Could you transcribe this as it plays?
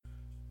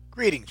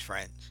Greetings,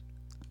 friends.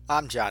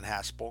 I'm John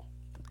Haspel.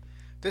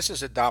 This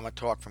is a Dhamma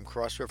talk from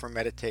Cross River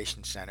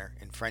Meditation Center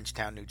in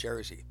Frenchtown, New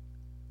Jersey.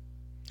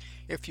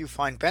 If you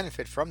find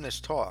benefit from this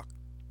talk,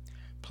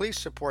 please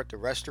support the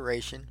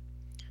restoration,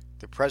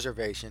 the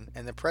preservation,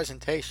 and the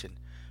presentation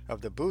of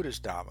the Buddha's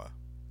Dhamma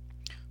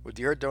with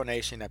your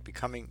donation at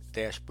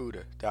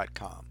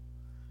becoming-buddha.com.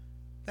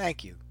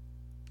 Thank you.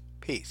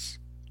 Peace.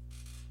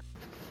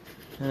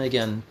 And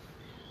again,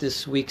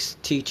 this week's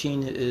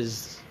teaching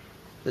is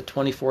the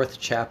 24th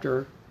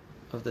chapter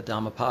of the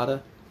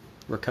Dhammapada.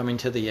 We're coming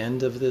to the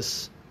end of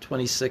this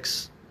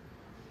 26th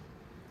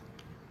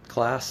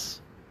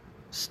class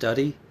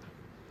study.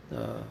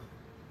 I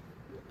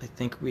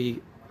think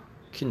we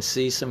can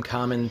see some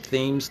common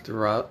themes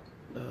throughout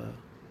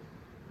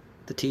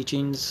the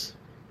teachings,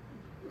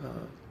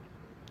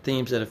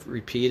 themes that have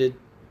repeated,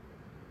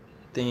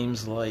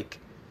 themes like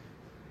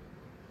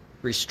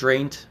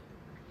restraint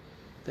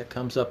that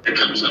comes up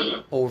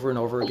over and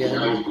over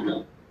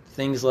again.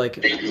 Things like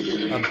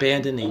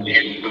abandoning.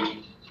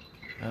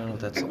 I don't know if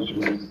that's...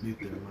 Mute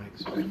their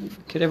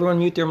mics. Could everyone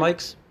mute their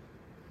mics?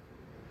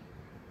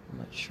 I'm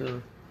not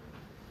sure.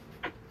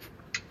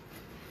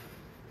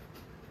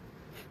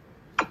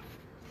 All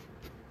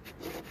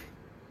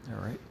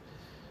right.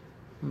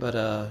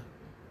 But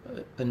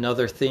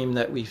another theme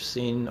that we've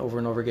seen over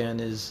and over again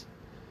is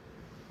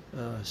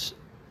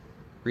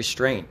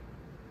restraint.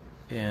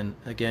 And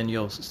again,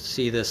 you'll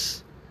see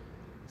this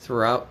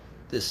throughout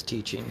this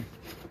teaching.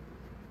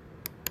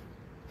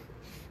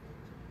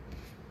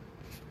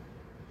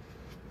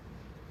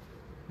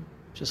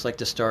 Just like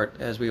to start,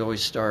 as we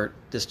always start,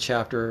 this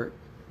chapter,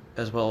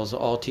 as well as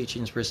all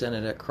teachings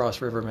presented at Cross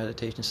River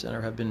Meditation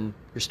Center, have been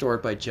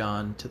restored by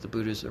John to the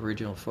Buddha's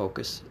original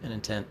focus and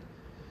intent,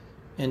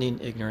 ending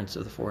ignorance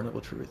of the Four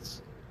Noble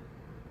Truths.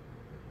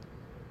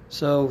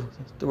 So,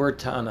 the word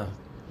tanha,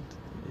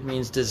 it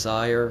means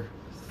desire,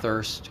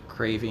 thirst,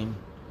 craving,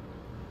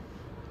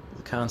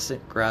 the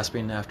constant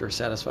grasping after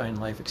satisfying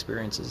life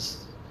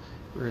experiences.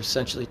 We're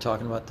essentially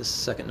talking about this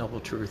second noble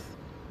truth.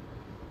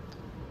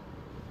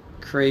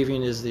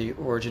 Craving is the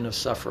origin of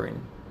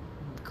suffering.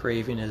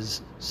 Craving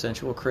is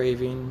sensual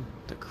craving,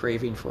 the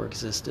craving for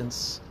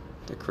existence,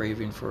 the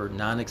craving for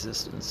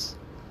non-existence.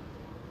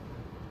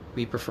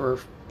 We prefer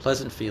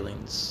pleasant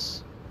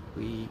feelings.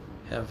 We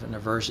have an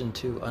aversion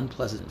to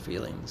unpleasant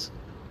feelings.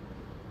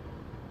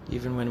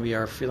 Even when we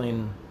are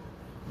feeling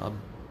a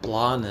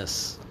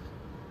blahness,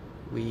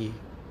 we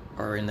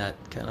are in that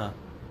kind of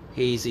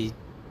hazy,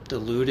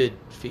 diluted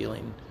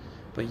feeling,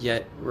 but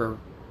yet we're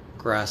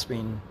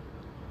grasping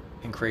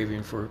and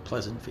craving for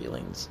pleasant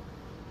feelings.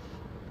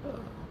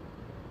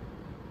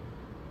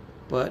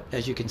 But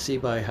as you can see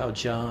by how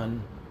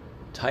John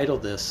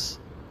titled this,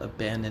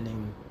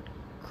 Abandoning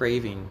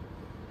Craving,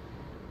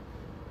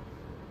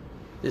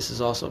 this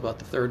is also about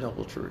the third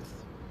noble truth,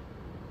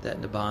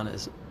 that Nibbana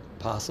is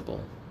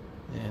possible.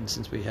 And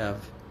since we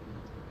have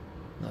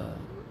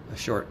a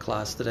short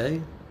class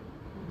today,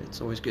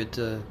 it's always good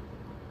to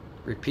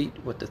repeat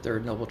what the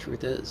third noble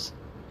truth is.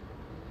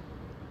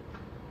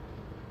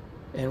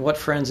 And what,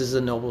 friends, is the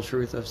noble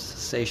truth of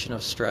cessation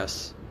of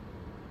stress?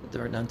 The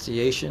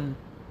renunciation,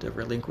 the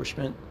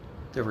relinquishment,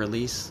 the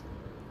release,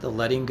 the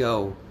letting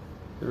go,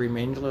 the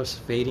remainderless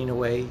fading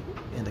away,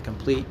 and the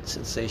complete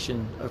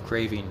cessation of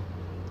craving.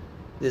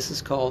 This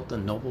is called the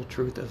noble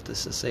truth of the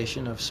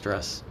cessation of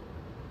stress.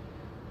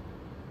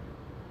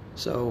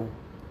 So,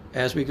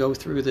 as we go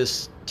through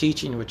this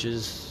teaching, which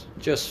is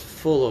just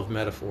full of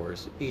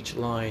metaphors, each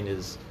line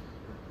is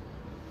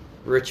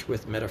rich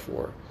with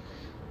metaphor.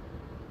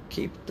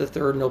 Keep the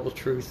third noble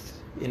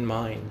truth in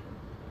mind,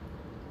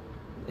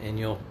 and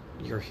you'll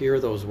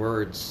hear those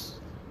words,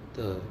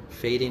 the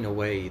fading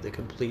away, the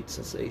complete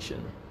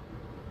cessation,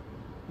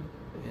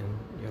 and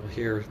you'll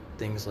hear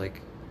things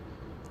like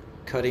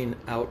cutting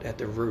out at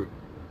the root.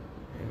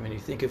 And when you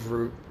think of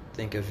root,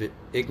 think of it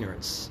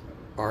ignorance,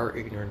 our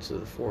ignorance of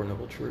the Four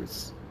Noble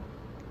Truths.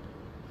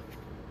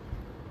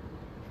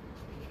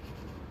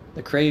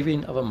 The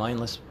craving of a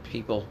mindless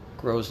people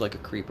grows like a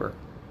creeper.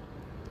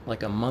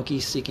 Like a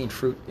monkey seeking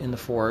fruit in the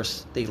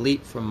forest, they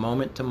leap from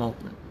moment to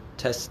moment,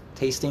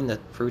 tasting the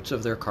fruits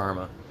of their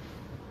karma.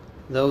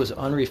 Those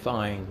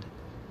unrefined,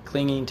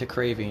 clinging to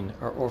craving,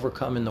 are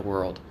overcome in the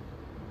world.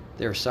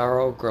 Their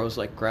sorrow grows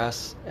like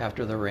grass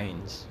after the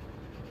rains.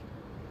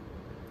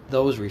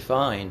 Those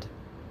refined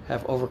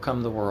have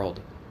overcome the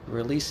world,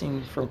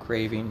 releasing from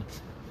craving,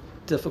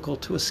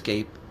 difficult to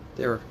escape.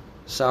 Their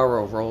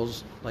sorrow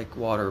rolls like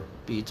water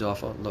beads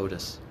off a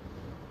lotus.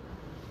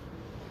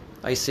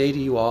 I say to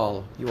you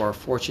all, you are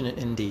fortunate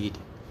indeed.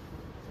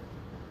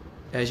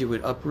 As you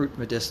would uproot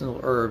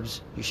medicinal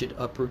herbs, you should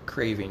uproot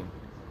craving.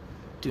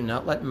 Do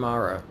not let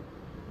Mara,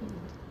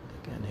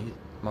 again,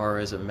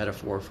 Mara is a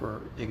metaphor for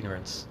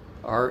ignorance,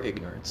 our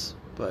ignorance,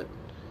 but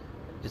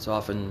it's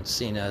often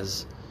seen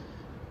as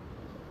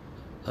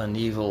an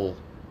evil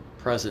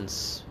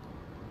presence,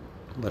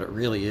 but it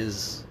really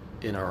is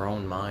in our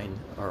own mind,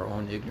 our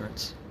own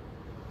ignorance.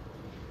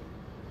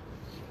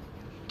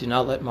 Do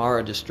not let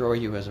Mara destroy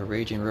you as a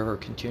raging river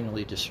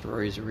continually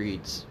destroys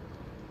reeds.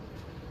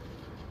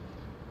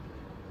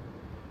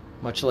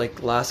 Much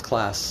like last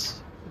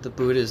class, the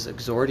Buddha is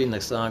exhorting the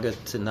Sangha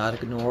to not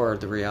ignore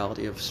the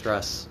reality of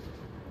stress.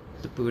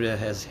 The Buddha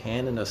has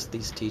handed us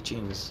these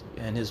teachings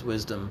and his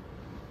wisdom.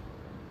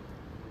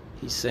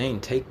 He's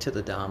saying, take to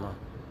the Dhamma.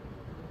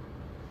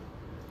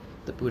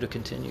 The Buddha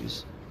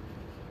continues,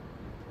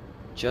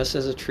 just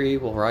as a tree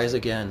will rise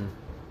again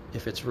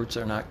if its roots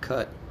are not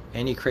cut,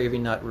 any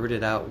craving not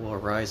rooted out will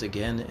arise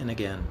again and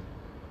again.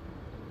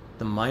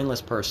 The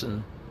mindless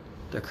person,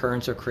 the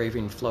currents of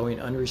craving flowing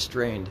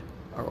unrestrained,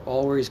 are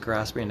always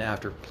grasping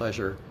after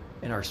pleasure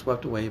and are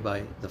swept away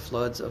by the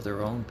floods of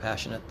their own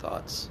passionate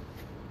thoughts.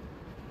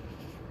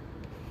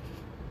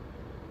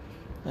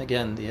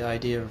 Again, the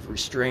idea of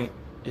restraint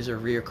is a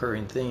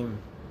reoccurring theme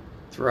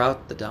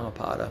throughout the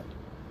Dhammapada.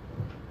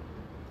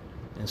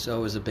 And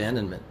so is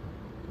abandonment.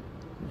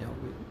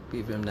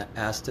 We've been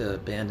asked to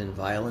abandon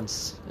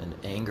violence and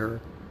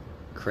anger,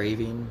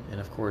 craving, and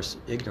of course,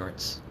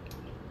 ignorance.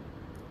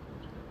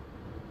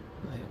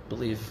 I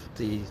believe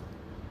the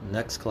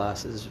next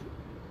class is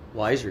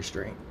wise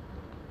restraint.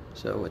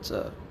 So it's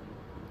a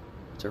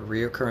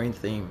reoccurring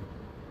theme.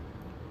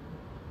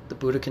 The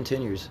Buddha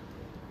continues,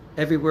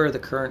 everywhere the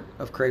current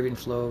of craving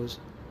flows,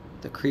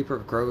 the creeper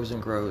grows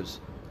and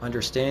grows.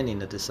 Understanding,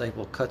 the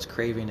disciple cuts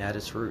craving at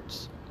its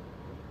roots.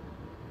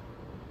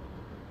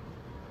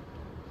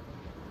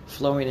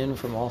 Flowing in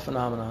from all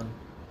phenomenon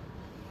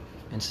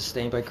and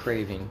sustained by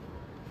craving,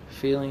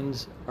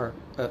 feelings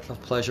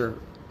of pleasure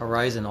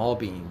arise in all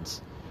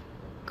beings.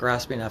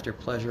 Grasping after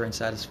pleasure and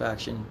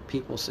satisfaction,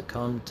 people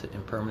succumb to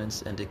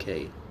impermanence and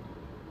decay.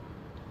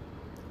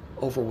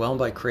 Overwhelmed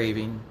by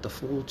craving, the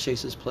fool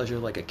chases pleasure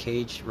like a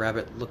caged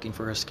rabbit looking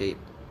for escape.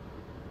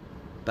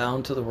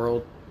 Bound to the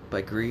world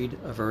by greed,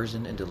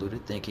 aversion, and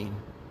deluded thinking,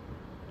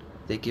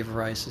 they give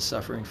rise to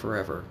suffering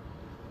forever.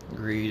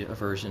 Greed,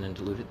 aversion, and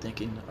deluded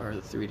thinking are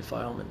the three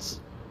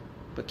defilements.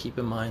 But keep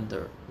in mind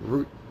the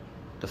root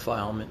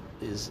defilement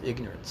is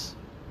ignorance.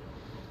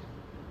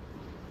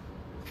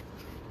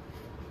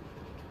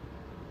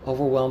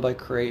 Overwhelmed by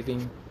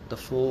craving, the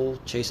fool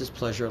chases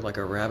pleasure like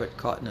a rabbit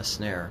caught in a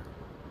snare.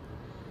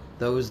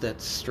 Those that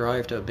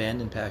strive to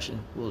abandon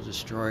passion will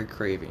destroy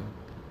craving.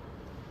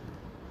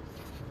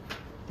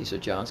 These are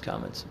John's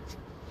comments.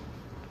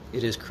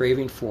 It is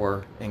craving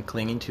for and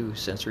clinging to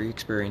sensory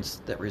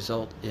experience that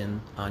result in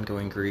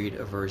ongoing greed,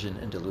 aversion,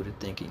 and deluded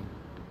thinking.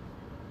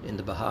 In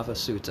the Bhava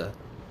Sutta,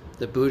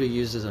 the Buddha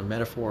uses a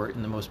metaphor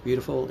in the most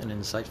beautiful and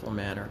insightful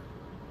manner.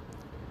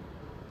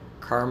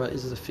 Karma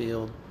is the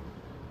field,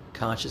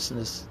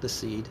 consciousness the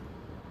seed,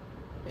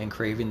 and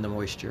craving the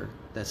moisture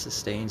that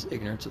sustains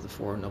ignorance of the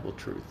Four Noble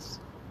Truths.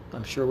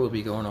 I'm sure we'll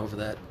be going over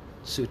that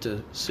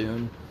sutta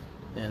soon,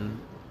 and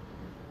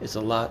it's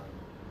a lot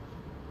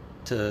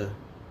to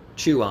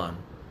chew on.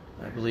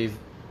 I believe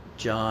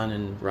John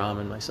and Ram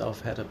and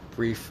myself had a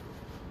brief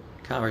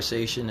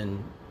conversation,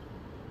 and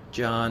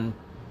John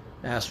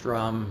asked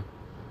Ram,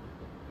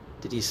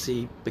 did he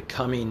see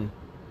becoming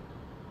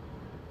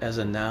as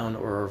a noun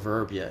or a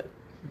verb yet?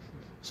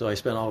 So I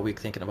spent all week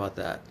thinking about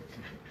that.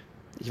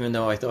 Even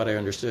though I thought I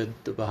understood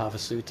the Bhava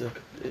Sutta,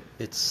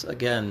 it's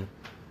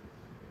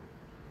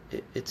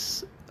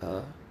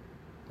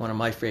one of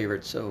my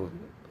favorites, so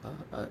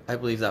I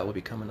believe that will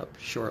be coming up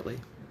shortly.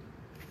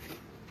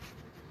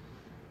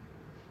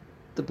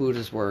 The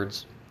Buddha's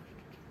words,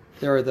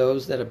 there are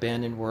those that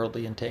abandon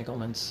worldly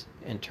entanglements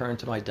and turn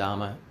to my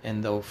Dhamma,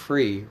 and though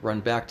free, run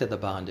back to the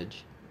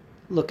bondage.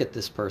 Look at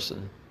this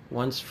person.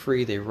 Once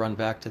free, they run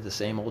back to the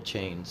same old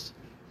chains.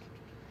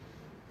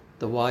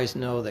 The wise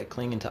know that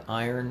clinging to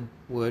iron,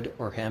 wood,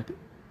 or hemp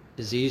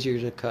is easier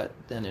to cut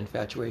than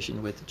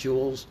infatuation with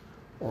jewels,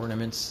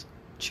 ornaments,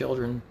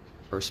 children,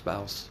 or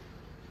spouse.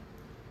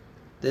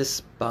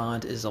 This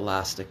bond is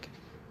elastic,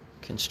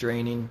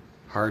 constraining,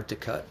 hard to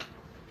cut.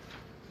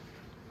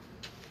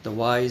 The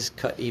wise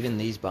cut even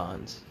these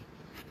bonds.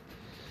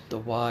 The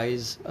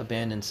wise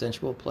abandon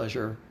sensual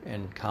pleasure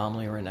and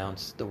calmly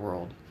renounce the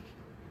world.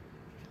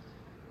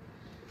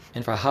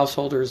 And for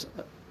householders,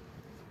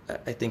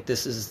 I think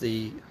this is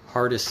the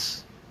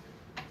hardest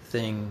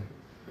thing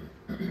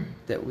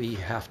that we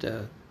have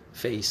to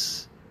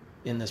face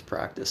in this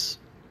practice.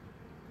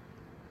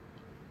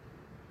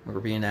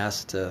 We're being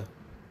asked to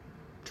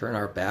turn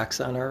our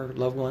backs on our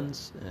loved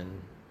ones and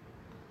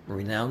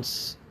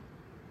renounce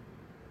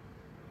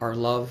our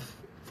love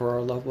for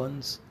our loved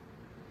ones.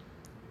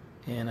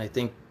 And I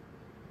think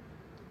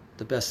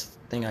the best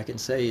thing I can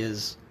say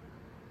is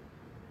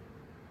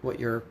what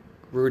you're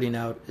rooting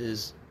out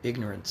is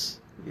ignorance.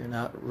 You're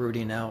not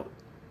rooting out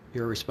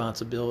your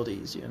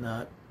responsibilities. You're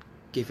not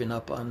giving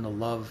up on the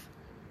love,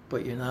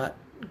 but you're not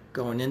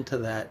going into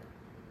that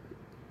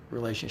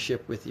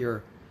relationship with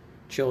your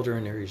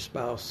children or your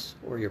spouse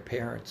or your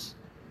parents.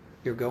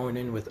 You're going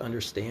in with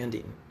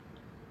understanding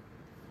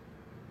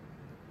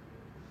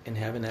and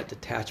having that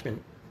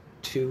detachment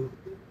to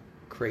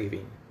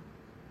craving.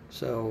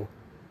 So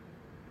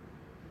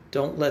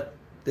don't let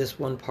this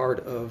one part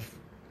of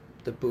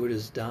the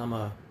Buddha's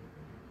Dhamma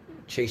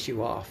chase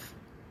you off.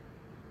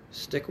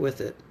 Stick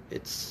with it.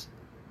 It's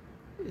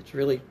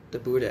really the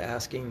Buddha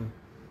asking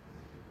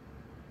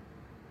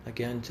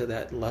again to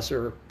that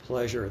lesser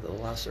pleasure, the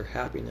lesser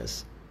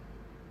happiness,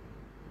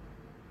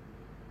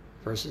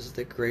 versus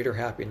the greater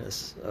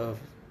happiness of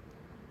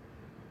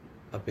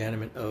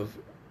abandonment of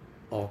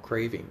all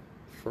craving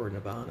for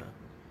nirvana.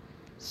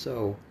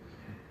 So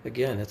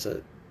again, it's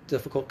a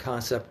difficult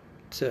concept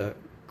to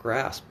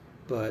grasp,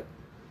 but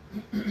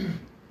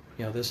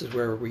this is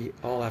where we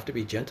all have to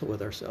be gentle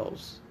with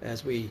ourselves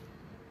as we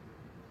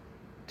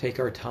take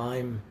our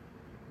time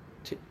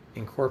to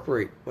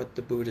incorporate what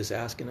the Buddha is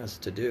asking us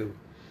to do.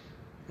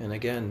 And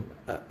again,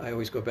 I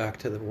always go back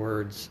to the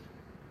words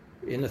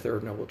in the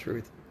Third Noble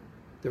Truth,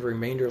 the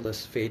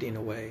remainderless fading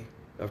away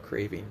of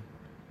craving.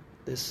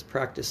 This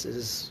practice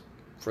is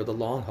for the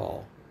long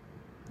haul.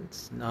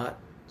 It's not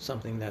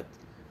something that's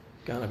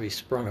going to be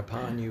sprung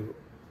upon you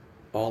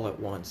all at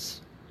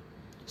once.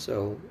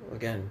 So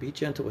again, be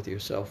gentle with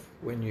yourself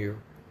when you're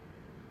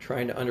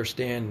trying to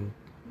understand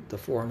the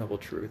Four Noble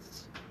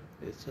Truths.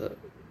 It's a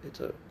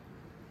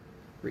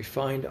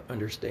refined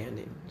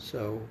understanding.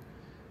 So,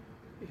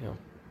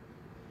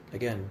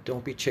 again,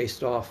 don't be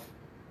chased off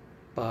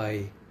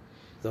by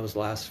those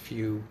last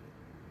few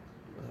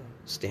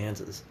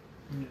stanzas.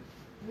 Yeah.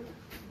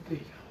 The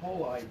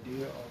whole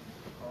idea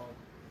of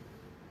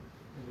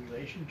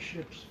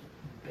relationships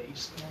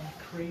based on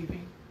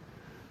craving,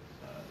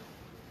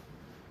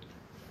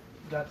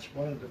 that's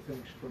one of the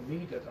things for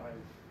me that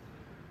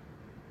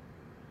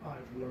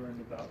I've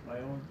learned about my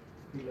own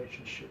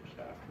relationships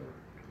after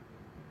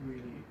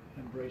really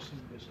embracing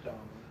this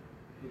Dhamma,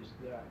 is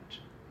that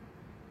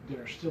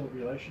they're still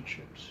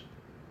relationships,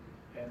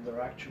 and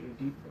they're actually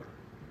deeper,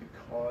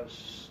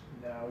 because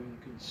now you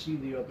can see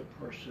the other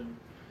person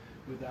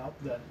without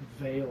that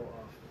veil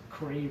of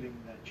craving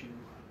that you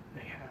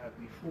had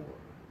before.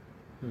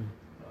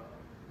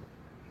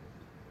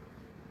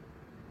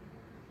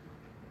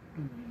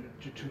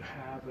 To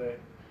have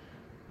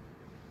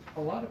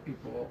a lot of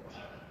people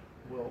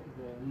will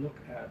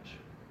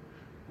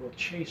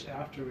chase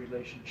after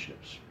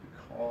relationships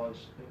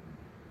because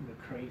the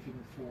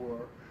craving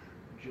for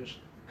just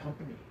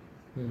company,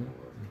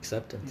 or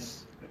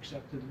acceptance,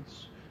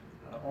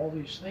 all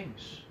these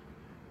things,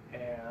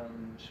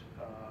 and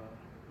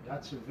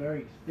that's a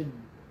very thin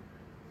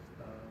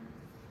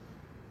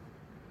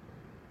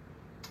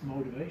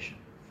motivation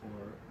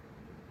for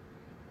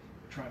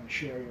trying to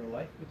share your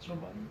life with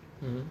somebody.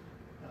 And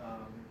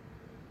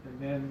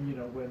then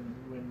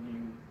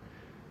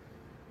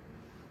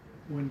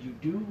when you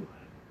do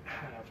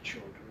have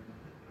children,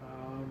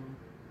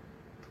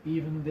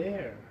 even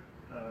there,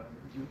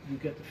 you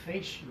get to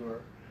face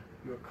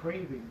your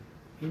craving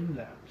in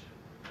that.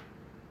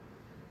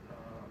 I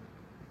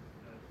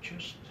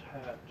just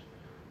had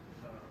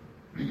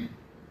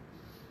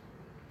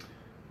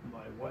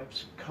my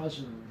wife's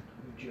cousin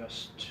who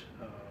just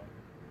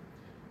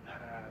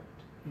had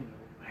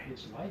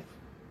his life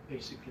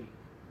basically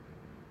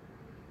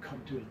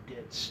come to a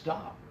dead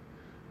stop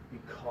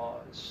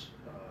because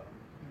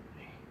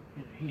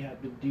he had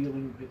been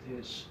dealing with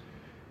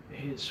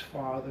his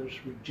father's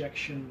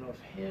rejection of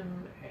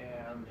him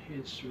and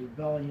his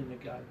rebellion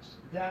against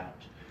that,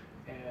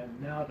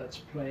 and now that's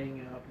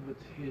playing out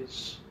with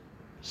his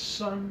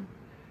son,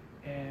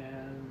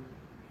 and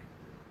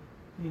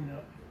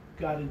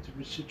got into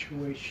a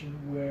situation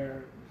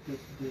where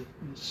the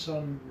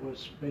son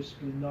was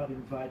basically not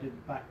invited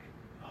back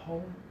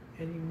home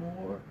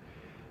anymore,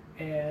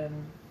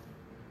 and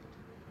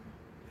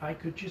I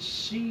could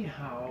just see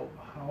how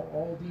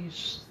all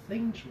these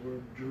things were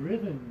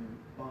driven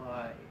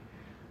by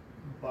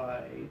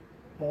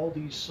all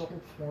these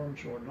subtle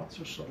forms or not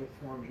so subtle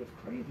forms of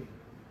craving,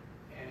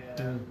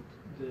 and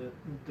the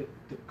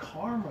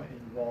karma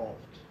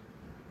involved,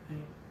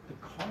 the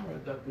karma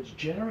that was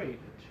generated,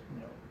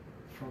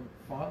 from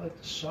father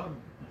to son,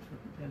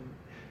 and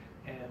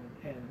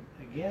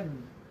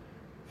again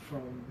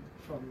from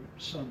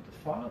son to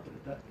father,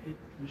 that it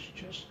was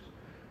just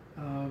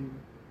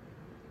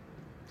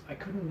I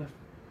couldn't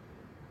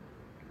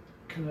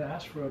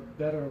ask for a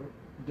better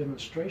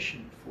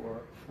demonstration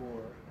for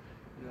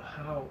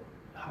how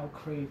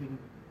craving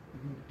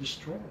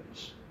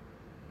destroys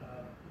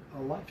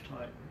a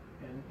lifetime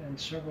and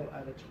several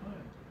at a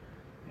time,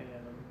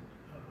 and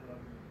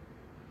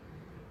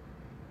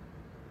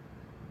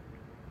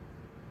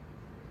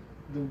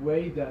the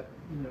way that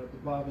the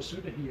Bhava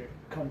Sutta here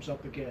comes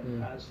up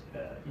again as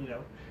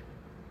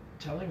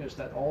telling us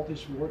that all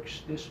this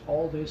works,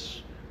 all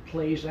this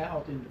plays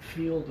out in the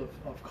field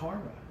of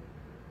karma.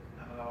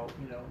 How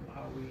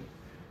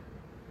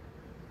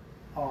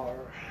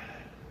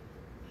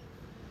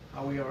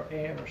we are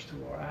heirs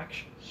to our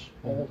actions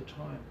all the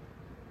time.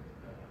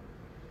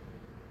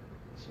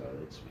 So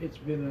it's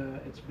been a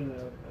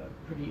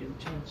pretty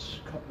intense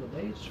couple of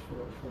days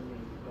for me,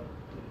 but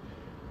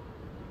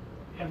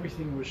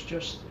everything was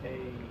just a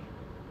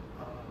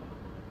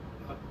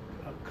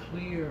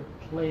clear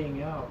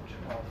playing out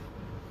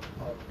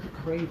of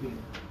craving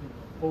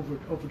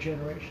over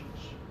generations,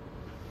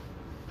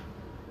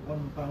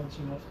 one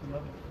bouncing off the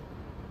other.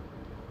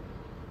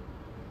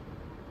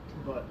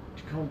 But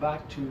to come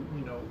back to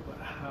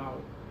how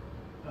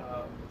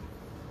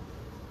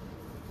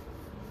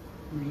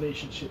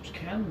relationships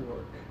can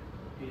work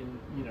in,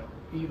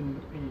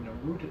 even,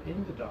 rooted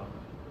in the Dharma,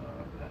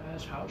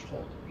 as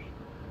householders.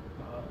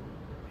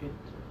 It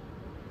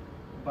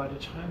By the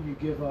time you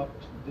give up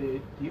the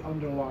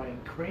underlying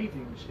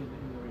cravings in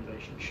the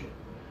relationship,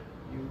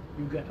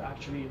 you get to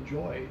actually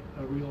enjoy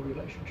a real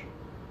relationship.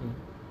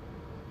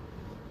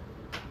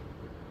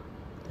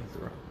 Thanks,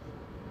 Ron.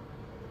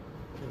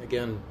 And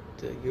again,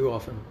 you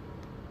often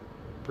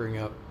bring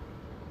up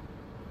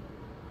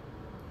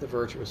the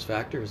virtuous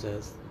factors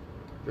as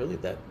really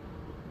that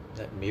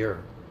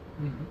mirror.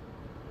 Mm-hmm.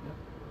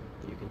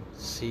 You can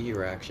see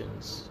your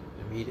actions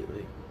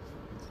immediately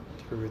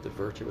through the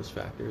virtuous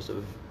factors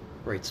of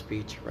right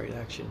speech, right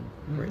action,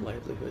 Mm-hmm. right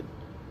livelihood.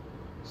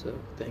 So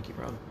thank you,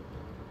 Ram.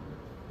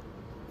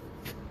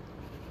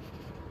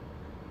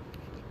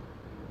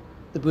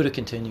 The Buddha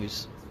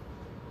continues.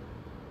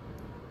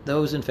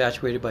 Those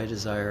infatuated by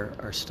desire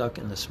are stuck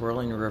in the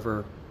swirling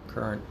river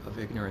current of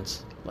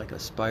ignorance, like a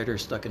spider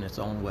stuck in its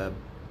own web.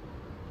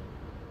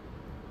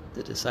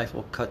 The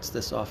disciple cuts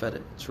this off at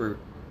its root.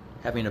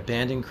 Having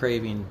abandoned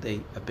craving,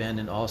 they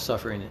abandon all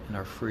suffering and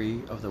are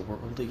free of the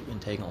worldly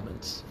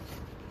entanglements.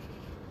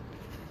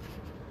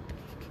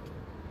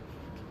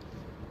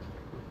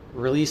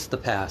 Release the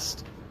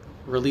past.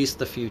 Release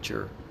the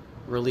future.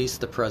 Release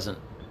the present.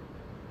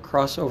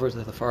 Cross over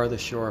to the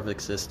farthest shore of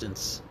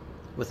existence.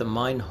 With a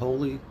mind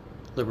wholly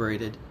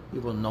liberated,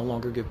 you will no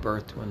longer give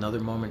birth to another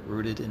moment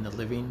rooted in the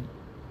living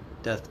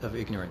death of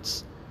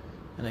ignorance.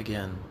 And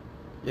again,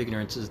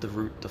 ignorance is the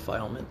root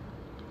defilement.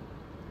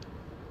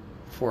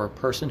 For a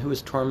person who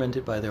is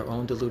tormented by their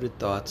own deluded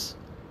thoughts,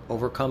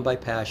 overcome by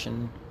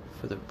passion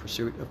for the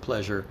pursuit of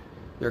pleasure,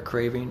 their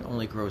craving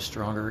only grows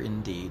stronger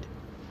indeed.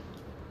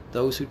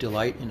 Those who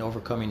delight in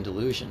overcoming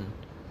delusion,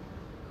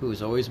 who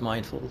is always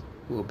mindful,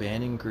 who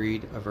abandon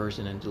greed,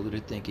 aversion, and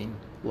deluded thinking,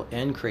 will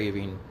end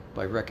craving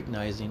by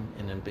recognizing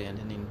and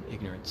abandoning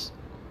ignorance.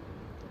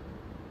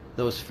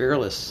 Those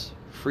fearless,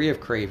 free of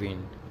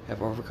craving,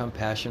 have overcome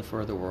passion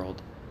for the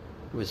world,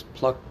 who has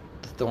plucked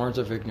the thorns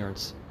of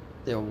ignorance.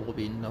 There will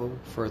be no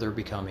further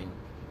becoming.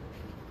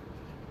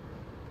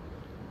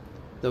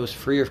 Those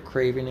free of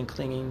craving and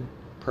clinging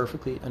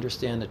perfectly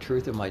understand the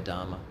truth of my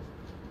Dhamma.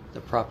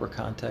 The proper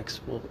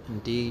context will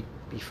indeed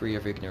be free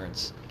of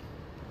ignorance.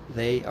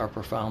 They are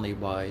profoundly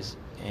wise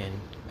and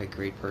a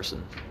great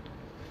person.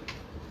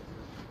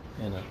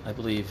 And I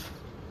believe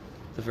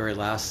the very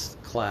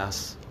last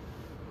class,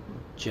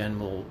 Jen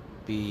will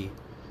be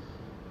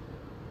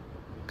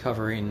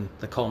covering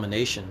the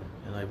culmination,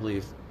 and I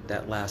believe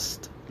that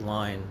last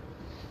line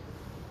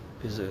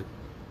is a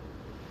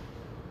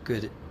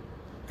good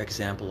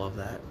example of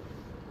that.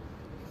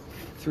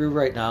 Through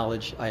right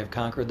knowledge, I have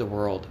conquered the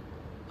world.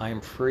 I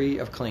am free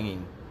of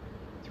clinging.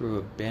 Through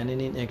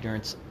abandoning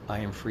ignorance, I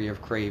am free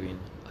of craving.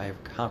 I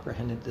have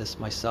comprehended this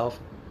myself.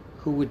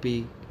 Who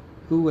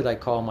would I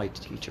call my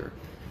teacher?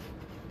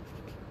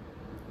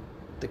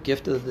 The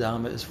gift of the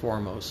Dhamma is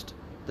foremost.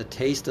 The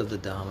taste of the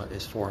Dhamma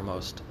is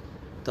foremost.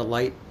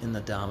 Delight in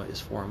the Dhamma is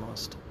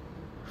foremost.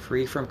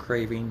 Free from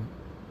craving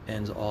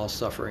ends all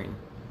suffering.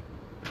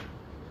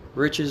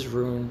 Riches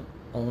ruin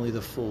only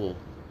the fool,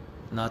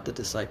 not the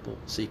disciple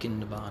seeking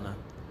Nibbana.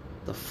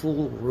 The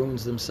fool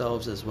ruins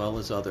themselves as well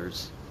as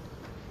others.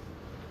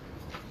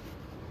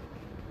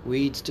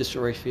 Weeds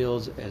destroy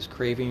fields as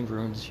craving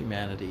ruins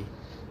humanity.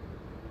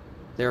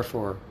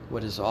 Therefore,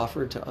 what is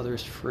offered to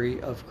others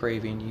free of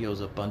craving yields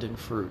abundant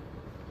fruit.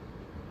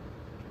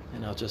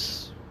 And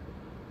that's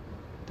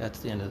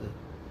the end of the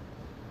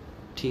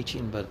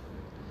teaching, but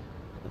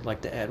I'd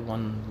like to add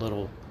one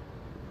little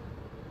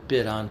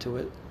bit onto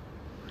it.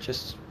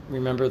 Just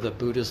remember the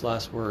Buddha's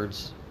last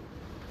words,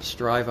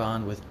 strive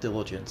on with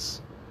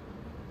diligence.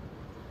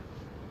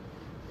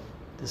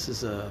 This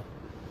is a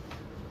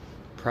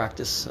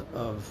practice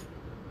of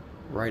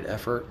right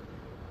effort,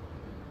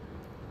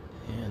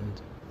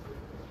 and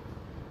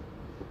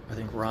I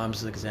think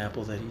Ram's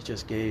example that he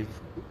just gave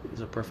is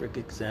a perfect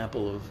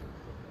example of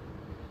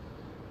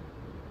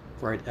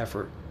right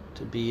effort,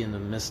 to be in the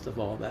midst of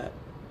all that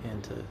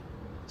and to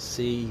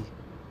see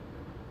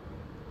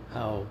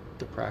how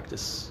the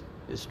practice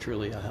is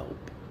truly a help.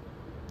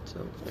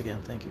 So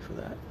again, thank you for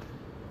that.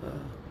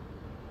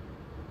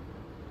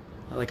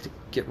 I'd like to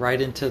get right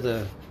into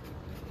the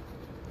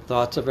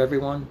thoughts of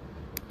everyone.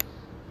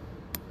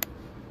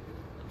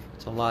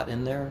 It's a lot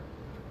in there,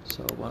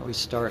 so why don't we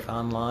start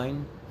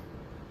online?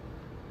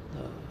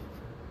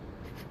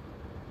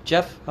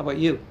 Jeff, how about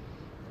you?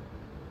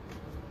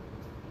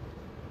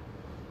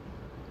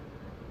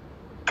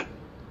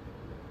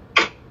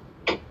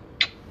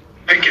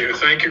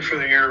 Thank you for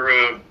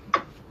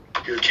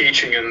your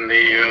teaching and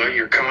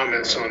your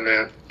comments on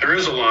that. There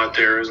is a lot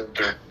there, isn't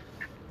there?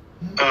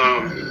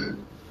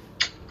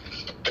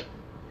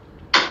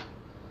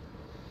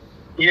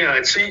 Yeah,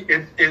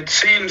 it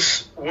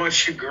seems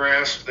once you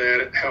grasp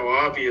that, how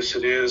obvious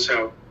it is,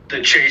 how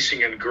the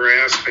chasing and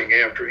grasping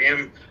after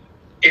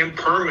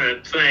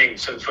impermanent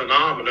things and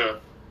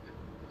phenomena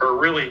are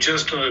really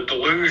just a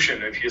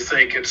delusion if you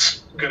think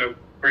it's going to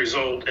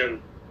result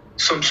in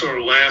some sort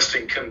of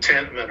lasting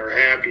contentment or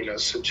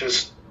happiness.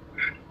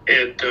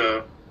 It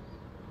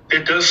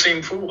does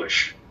seem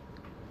foolish.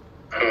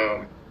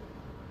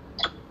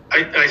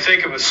 I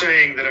think of a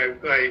saying that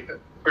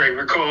I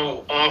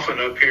recall often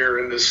up here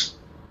in this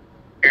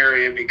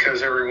area,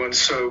 because everyone's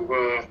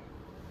so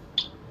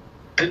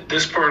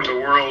this part of the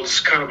world's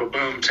kind of a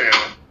boom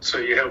town, so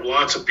you have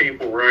lots of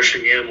people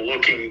rushing in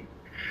looking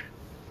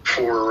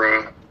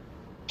for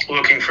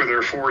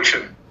their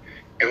fortune.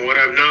 And what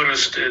I've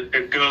noticed,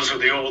 it goes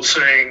with the old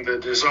saying: the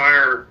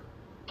desire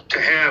to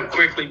have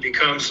quickly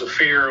becomes the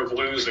fear of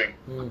losing.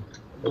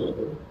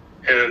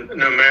 And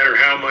no matter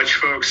how much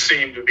folks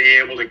seem to be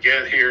able to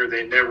get here,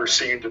 they never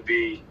seem to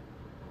be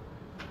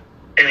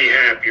any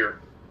happier.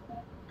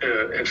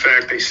 In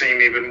fact, they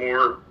seem even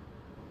more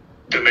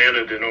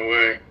demented in a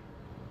way.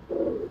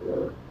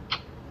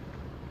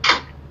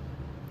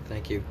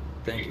 Thank you.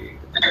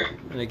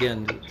 And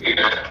again,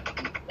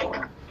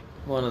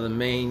 one of the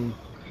main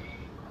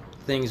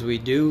things we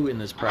do in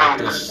this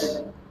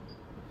practice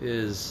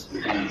is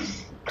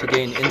to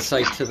gain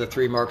insight to the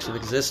 3 marks of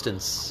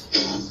existence,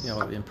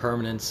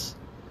 impermanence,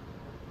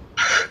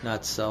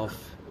 not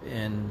self,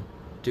 and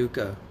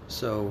dukkha.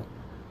 So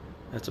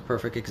that's a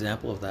perfect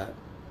example of that.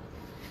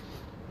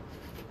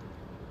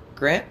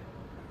 Grant?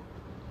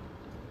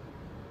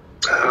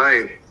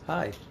 Hi.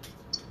 Hi.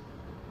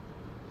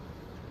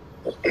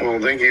 Well,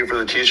 thank you for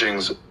the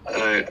teachings.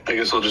 I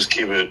guess I'll just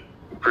keep it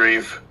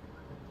brief.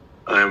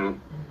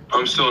 I'm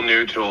still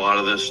new to a lot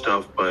of this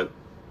stuff, but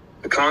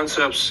the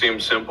concepts seem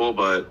simple,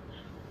 but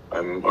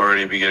I'm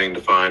already beginning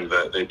to find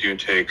that they do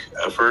take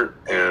effort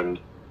and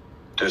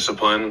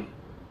discipline,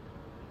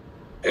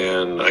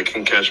 and I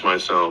can catch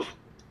myself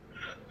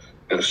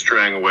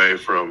straying away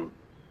from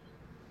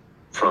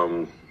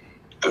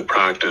the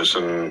practice,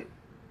 and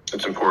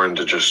it's important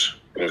to just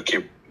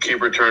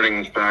keep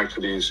returning back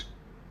to these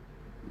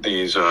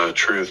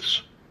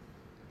truths.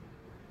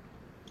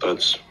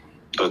 That's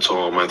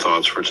all my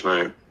thoughts for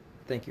tonight.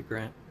 Thank you,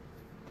 Grant.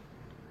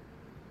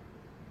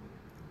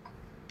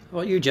 How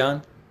about you,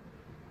 John?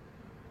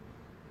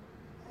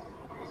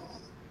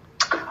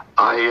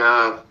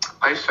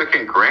 I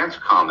second Grant's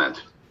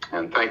comment,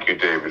 and thank you,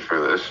 David,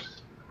 for this.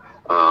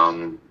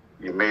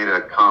 You made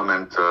a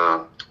comment.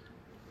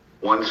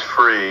 Once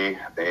free,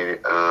 they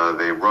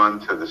run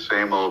to the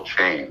same old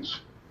chains,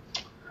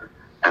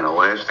 an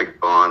elastic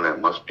bond that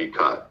must be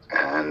cut,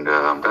 and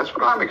that's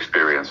what I'm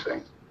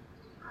experiencing.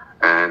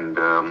 And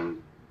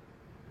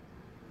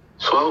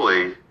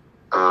slowly,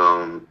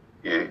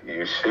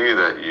 you see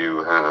that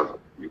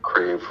you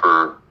crave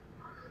for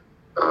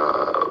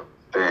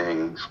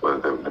things,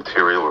 whether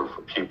material or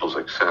for people's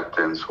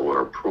acceptance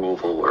or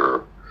approval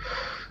or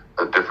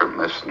a different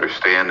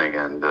misunderstanding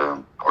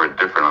or a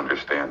different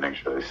understanding,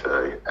 should I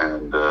say.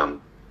 And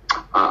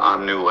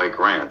I'm new like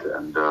Grant,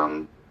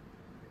 and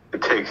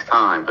it takes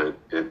time, but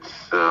it's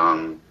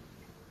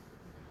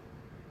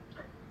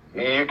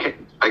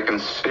I can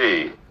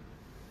see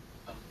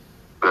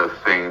that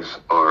things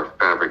are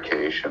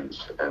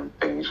fabrications and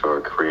things are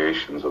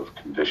creations of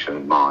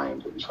conditioned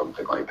mind and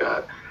something like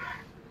that.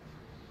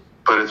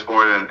 But it's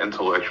more at an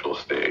intellectual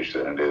stage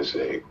than it is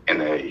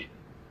in a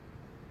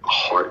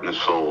heart and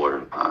soul,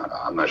 or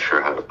I'm not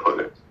sure how to put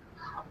it.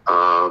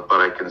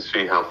 But I can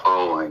see how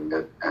following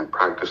it and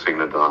practicing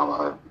the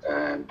Dhamma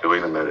and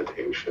doing the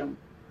meditation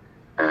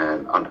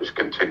and just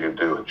continue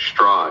to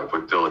strive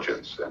with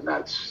diligence. And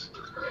that's,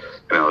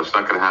 it's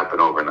not going to happen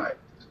overnight.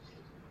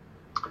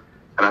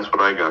 And that's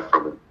what I got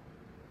from it.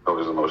 That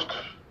was the most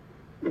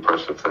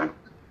impressive thing.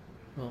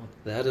 Well,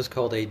 that is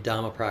called a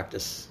Dhamma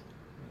practice.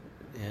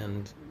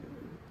 And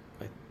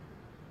I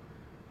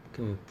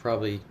can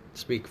probably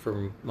speak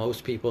for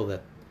most people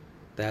that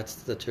that's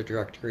the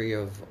trajectory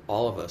of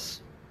all of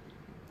us.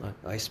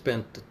 I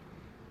spent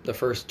the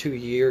first 2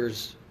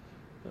 years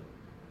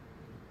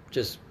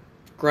just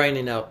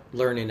grinding out,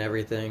 learning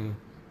everything,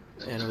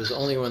 and it was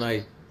only when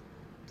I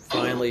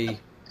finally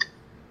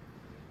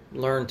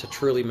learned to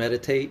truly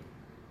meditate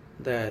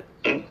that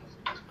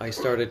I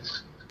started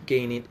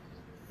gaining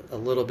a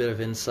little bit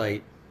of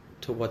insight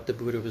to what the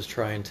Buddha was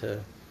trying to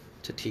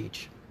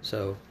teach.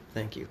 So,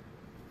 thank you.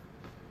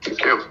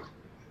 Thank you.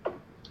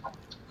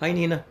 Hi,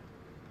 Nina.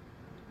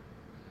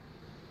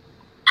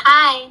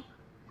 Hi.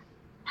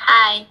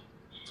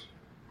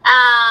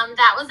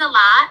 That was a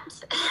lot.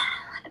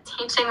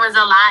 Teaching was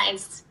a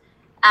lot.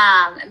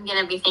 I'm going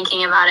to be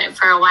thinking about it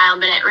for a while,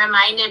 but it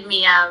reminded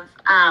me of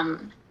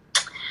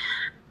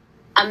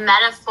a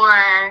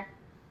metaphor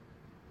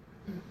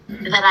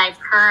that I've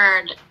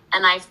heard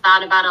and I've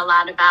thought about a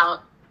lot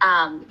about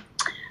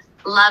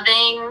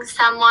loving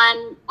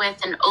someone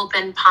with an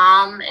open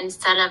palm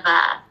instead of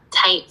a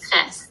tight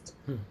fist.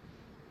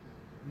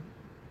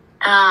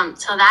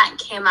 So that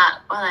came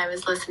up while I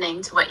was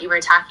listening to what you were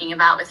talking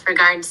about with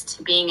regards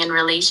to being in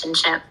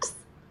relationships.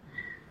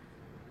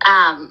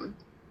 And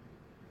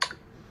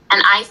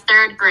I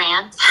third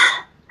Grant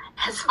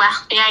as well,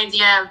 the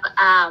idea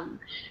of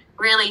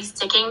really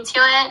sticking to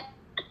it.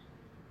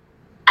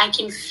 I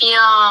can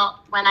feel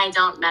when I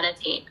don't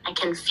meditate, I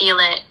can feel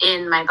it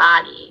in my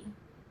body.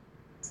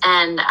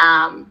 And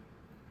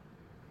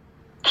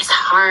it's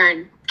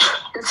hard.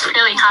 It's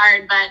really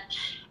hard, but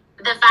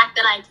the fact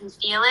that I can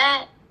feel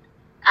it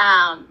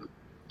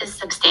is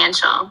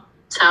substantial.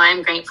 So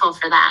I'm grateful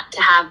for that,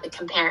 to have the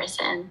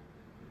comparison.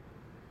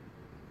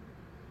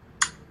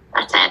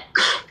 That's it.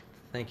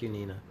 Thank you,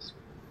 Nina.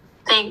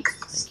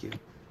 Thanks. Thank you.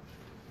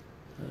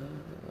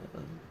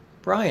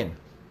 Brian.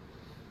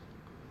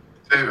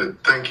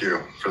 David, thank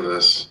you for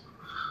this.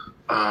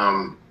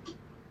 I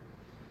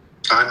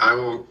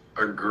will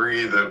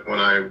agree that when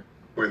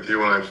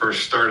I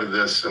first started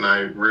this and I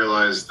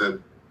realized that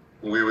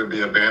we would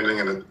be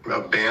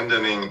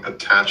abandoning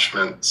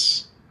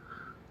attachments,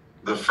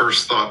 the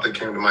first thought that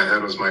came to my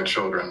head was my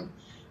children.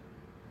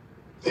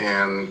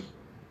 And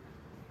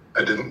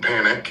I didn't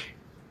panic,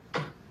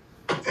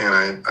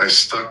 and I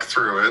stuck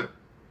through it.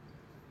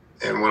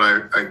 And what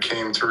I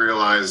came to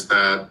realize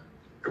that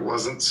it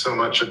wasn't so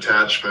much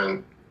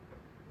attachment,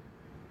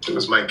 it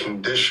was my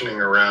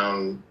conditioning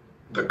around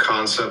the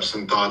concepts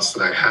and thoughts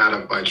that I had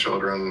of my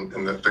children,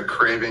 and the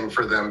craving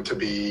for them to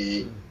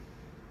be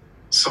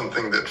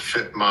something that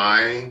fit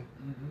my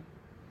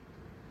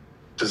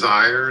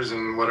desires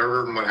and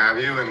whatever and what have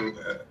you. And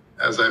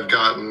as I've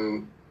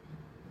gotten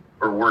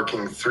or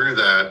working through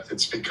that,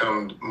 it's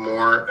become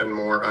more and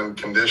more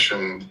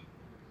unconditioned.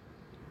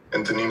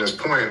 And to Nina's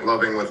point,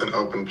 loving with an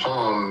open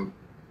palm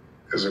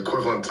is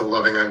equivalent to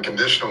loving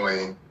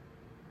unconditionally.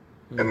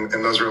 And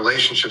those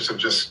relationships have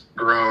just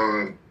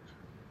grown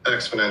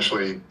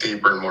exponentially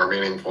deeper and more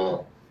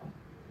meaningful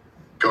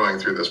going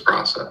through this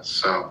process.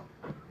 So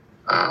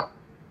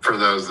for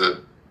those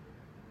that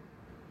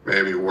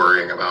may be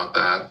worrying about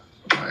that,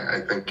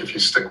 I think if you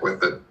stick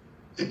with it,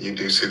 you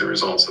do see the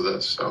results of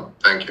this. So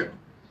thank you.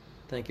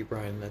 Thank you,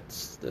 Brian.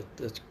 That's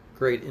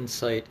great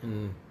insight.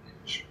 And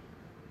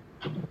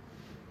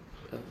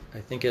I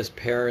think as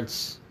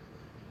parents,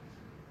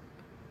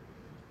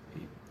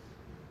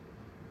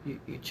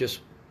 you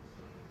just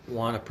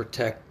want to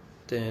protect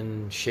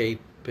and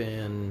shape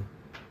and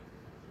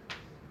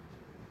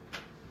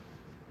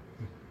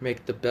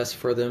make the best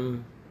for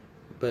them,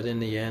 but in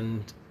the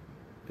end,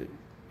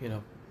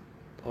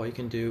 all you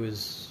can do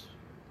is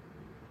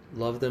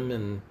love them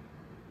and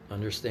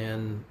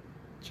understand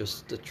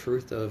just the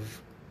truth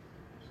of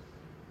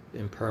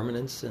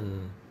impermanence,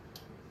 and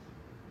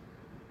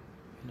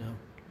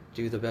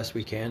do the best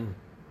we can.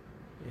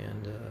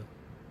 And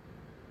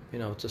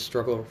it's a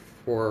struggle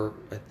for,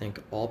 I think,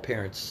 all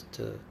parents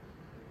to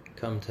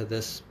come to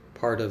this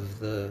part of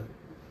the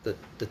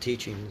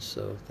teachings.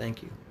 So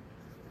thank you.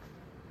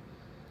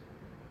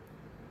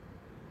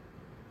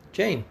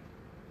 Jane.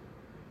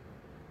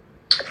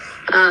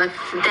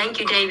 Thank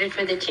you, David,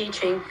 for the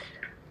teaching.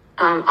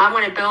 I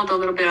want to build a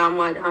little bit on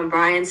what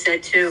Brian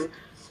said too.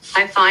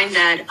 I find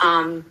that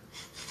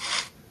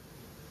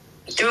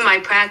through my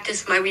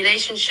practice, my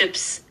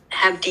relationships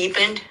have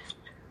deepened.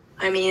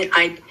 I mean,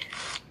 I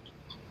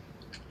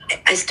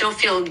still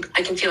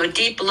I can feel a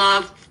deep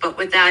love, but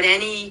without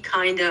any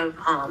kind of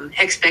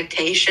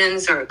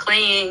expectations or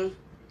clinging.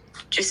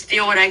 Just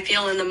feel what I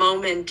feel in the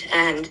moment,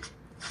 and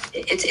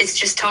it's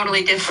just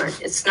totally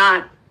different. It's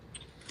not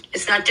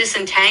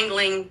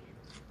disentangling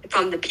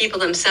from the people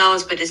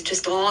themselves, but it's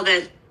just all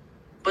that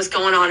was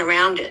going on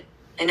around it.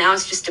 And now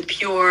it's just a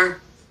pure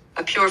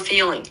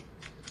feeling.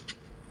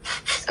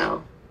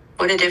 So,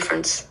 what a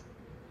difference.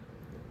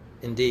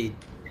 Indeed.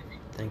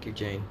 Thank you,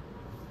 Jane.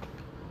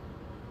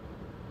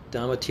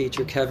 Dhamma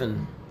teacher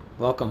Kevin,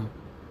 welcome.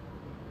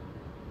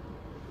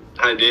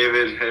 Hi,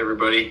 David. Hey,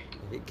 everybody.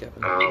 Hey,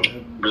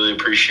 Kevin. Really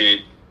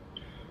appreciate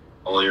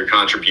all your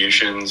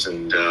contributions,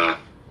 and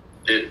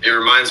it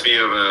reminds me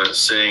of a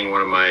saying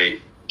one of my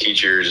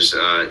teachers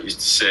used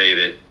to say,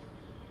 that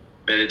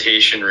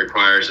meditation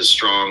requires a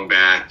strong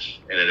back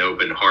and an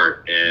open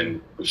heart.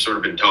 And we've sort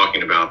of been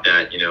talking about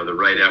that. The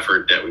right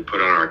effort that we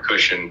put on our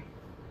cushion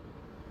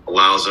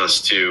allows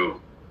us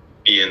to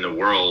be in the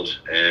world,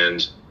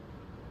 and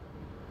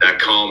that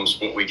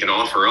calms what we can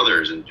offer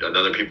others, and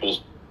other people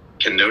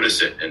can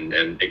notice it, and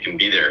it can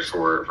be there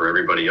for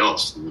everybody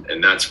else.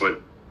 And that's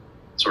what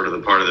sort of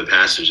the part of the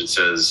passage that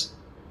says,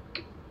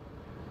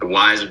 the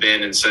wise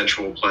abandon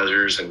sensual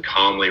pleasures and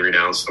calmly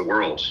renounce the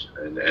world.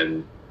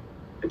 And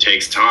it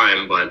takes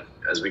time, but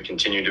as we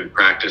continue to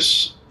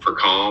practice for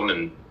calm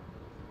and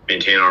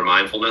maintain our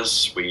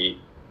mindfulness, we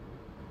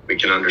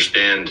can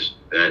understand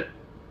that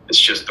it's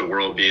just the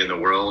world being the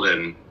world,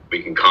 and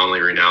we can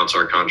calmly renounce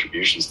our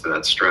contributions to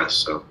that stress.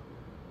 So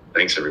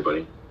thanks,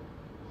 everybody.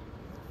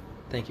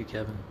 Thank you,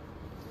 Kevin.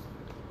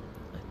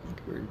 I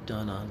think we're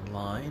done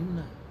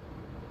online.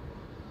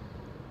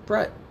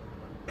 Brett.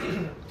 How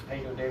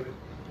you doing, David?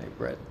 Hey,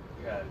 Brett.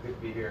 Yeah, good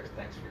to be here.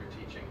 Thanks for your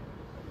teaching.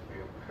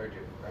 I heard you.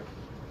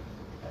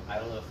 I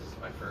don't know if this is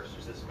my first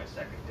or this is my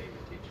second David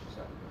teaching,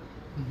 so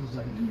it's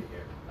exciting to be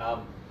here.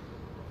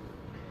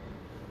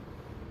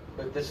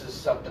 But this is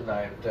something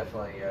I've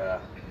definitely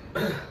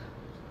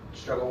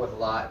struggled with a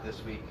lot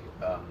this week.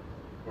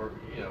 Or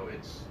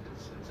it's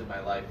in my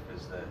life,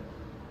 is the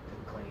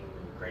clinging,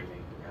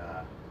 craving,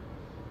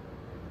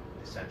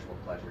 sensual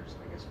pleasures.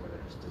 I guess where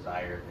there's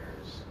desire,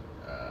 there's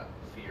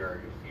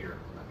fear. You fear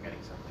not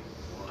getting something you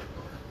want,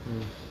 or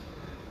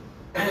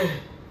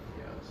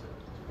you know, so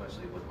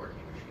especially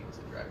woodworking machines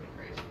that drive me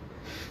crazy.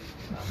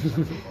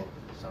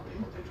 Some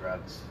people do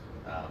drugs.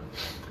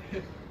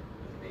 With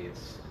me,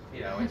 it's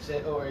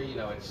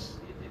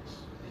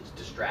it's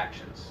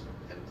distractions,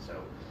 and so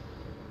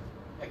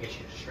I guess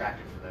you're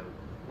distracted from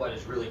what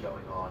is really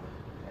going on,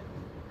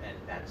 and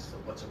that's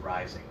what's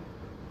arising.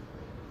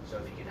 So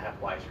if you can have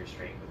wise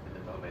restraint within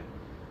the moment,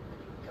 and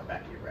you can come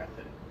back to your breath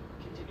and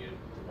continue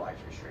the wise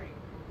restraint,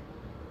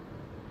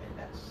 and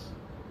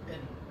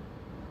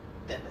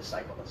then the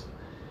cycle doesn't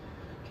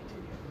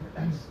continue. And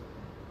that's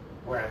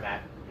where I'm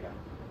at. You know,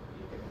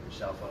 you get on your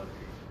cell phone.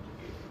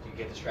 Do you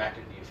get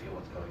distracted? Do you feel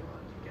what's going on?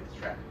 Do you get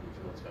distracted? Do you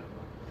feel what's going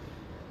on?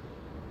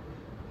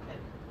 And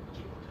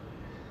keep on doing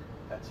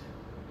it. That's it.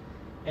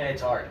 And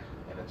it's hard.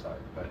 But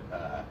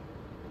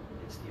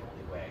it's the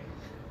only way.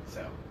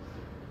 So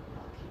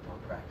I'll keep on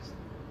practicing.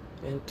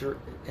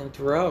 And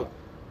throughout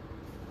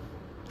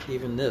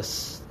even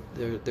this,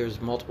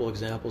 there's multiple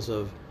examples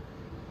of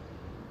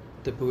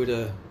the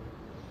Buddha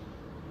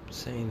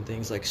saying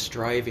things like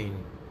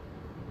striving,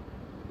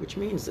 which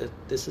means that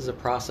this is a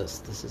process.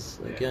 This is,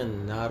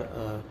 again, not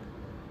a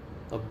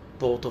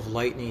bolt of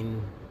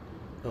lightning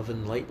of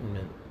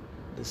enlightenment.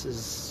 This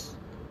is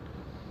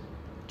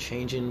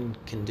changing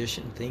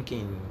conditioned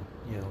thinking.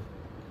 You know,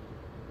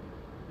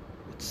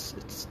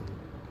 it's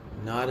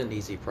not an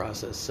easy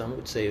process. Some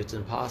would say it's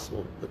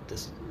impossible, but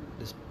this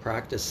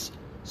practice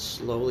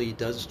slowly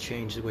does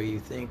change the way you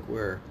think,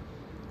 where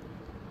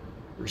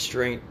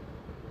restraint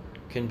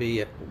can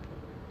be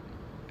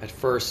at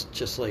first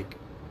just like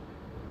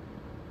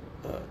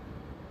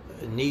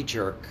a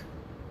knee-jerk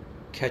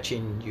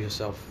catching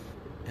yourself,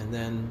 and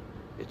then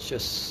it's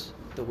just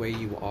the way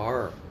you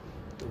are,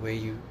 the way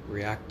you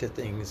react to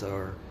things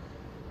are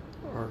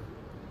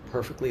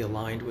perfectly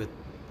aligned with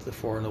the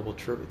Four Noble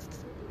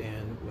Truths.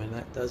 And when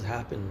that does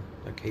happen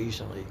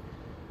occasionally,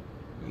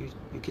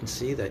 you can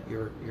see that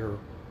your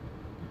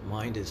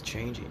mind is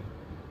changing.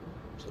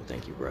 So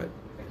thank you, Brett.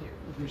 Thank you.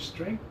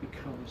 Restraint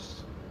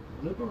becomes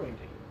liberating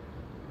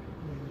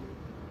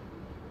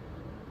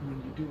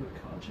when you do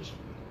it consciously.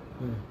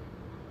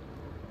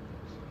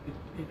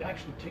 It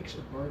actually takes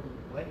a burden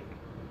away.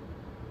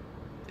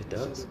 It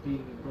does. Instead of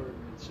being a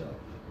burden itself.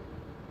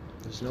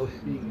 There's no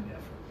being an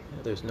effort.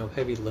 Yeah, there's no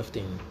heavy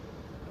lifting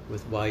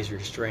with wise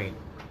restraint.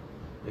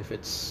 If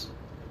it's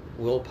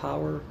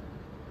willpower,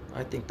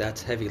 I think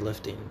that's heavy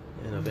lifting,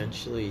 and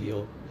eventually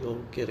you'll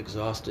get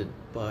exhausted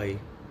by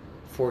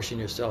forcing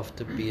yourself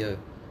to be a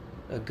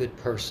good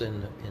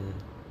person and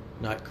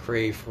not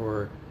crave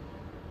for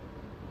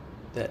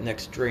that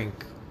next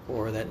drink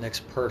or that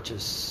next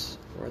purchase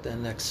or that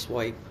next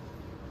swipe,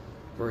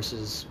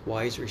 versus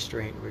wise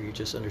restraint where you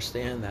just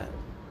understand that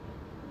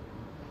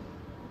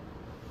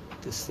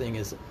this thing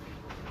is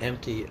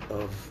empty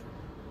of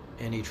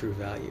any true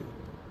value.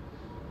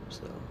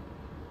 So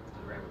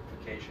the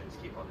ramifications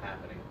keep on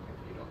happening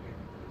if you don't get it.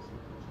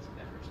 It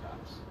never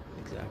stops.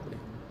 Exactly.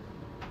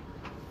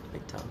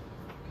 Big time.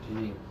 Good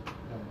evening.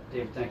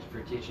 David, thank you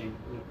for teaching.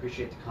 We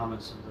appreciate the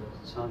comments of the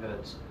Sangha.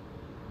 It's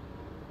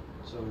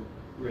so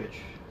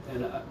rich.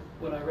 And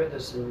when I read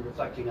this and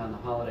reflecting on the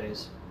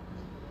holidays,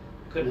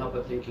 I couldn't help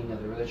but thinking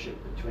of the relationship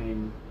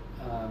between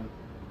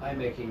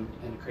eye-making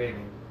and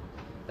craving.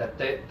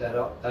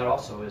 That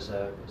also is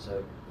a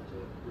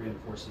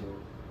reinforcing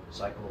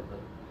cycle.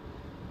 That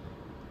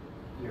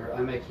your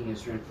eye-making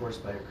is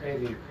reinforced by your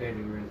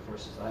craving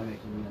reinforces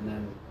eye-making, and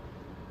then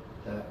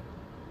the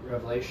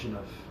revelation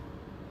of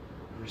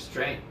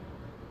restraint,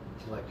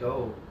 to let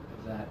go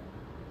of that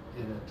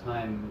in a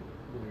time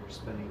where you're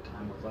spending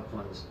time with loved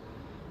ones,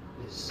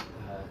 is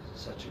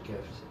such a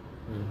gift.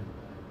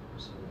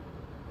 So,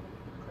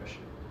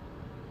 impression.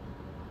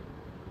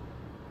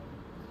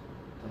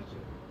 Thank you.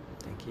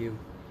 Thank you.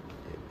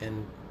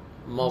 And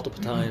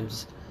multiple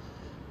times,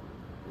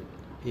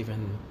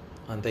 even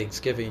on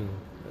Thanksgiving,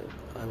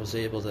 I was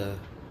able to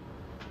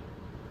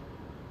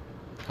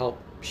help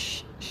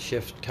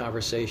shift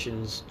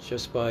conversations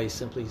just by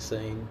simply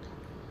saying,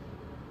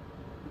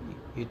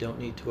 you don't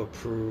need to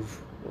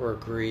approve or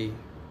agree,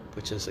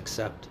 but just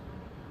accept.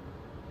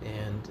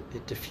 And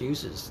it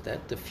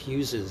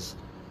diffuses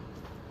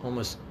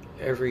almost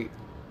every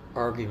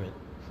argument.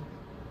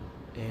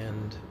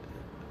 And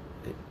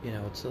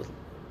it's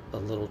a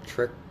little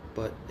trick,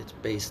 but it's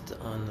based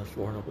on the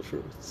Four Noble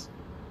Truths.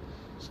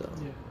 So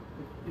yeah,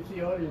 if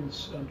the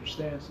audience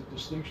understands the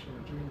distinction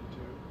between the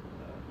two,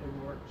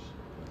 it works.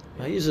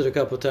 I used it a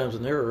couple of times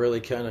when there were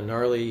really kind of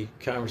gnarly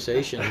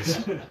conversations,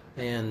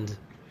 and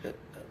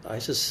I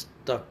just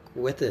stuck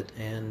with it,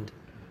 and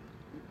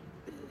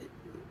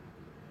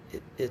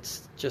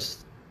it's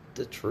just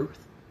the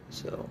truth.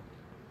 So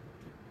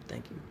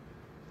thank you.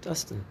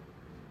 Dustin.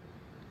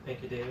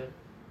 Thank you, David.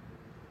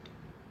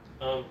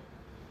 I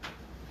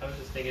was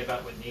just thinking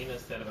about what Nina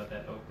said about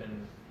that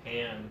open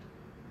hand,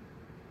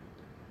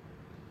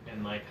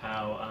 and like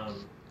how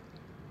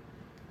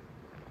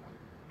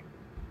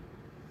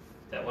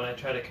that when I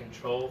try to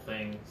control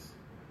things,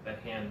 that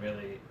hand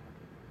really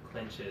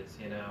clenches,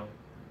 you know.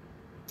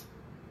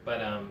 But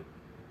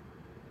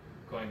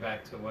going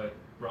back to what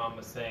Ram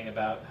was saying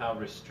about how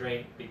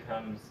restraint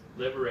becomes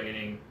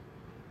liberating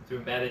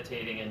through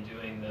meditating and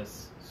doing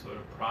this sort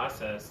of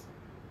process,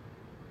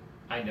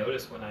 I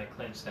notice when I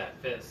clench that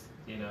fist,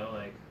 you know,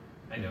 like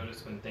I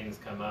notice when things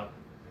come up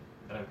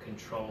that I'm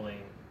controlling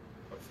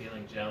or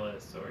feeling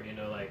jealous, or, you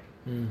know, like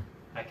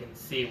I can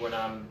see when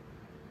I'm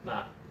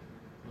not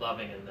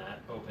loving in that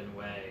open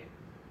way.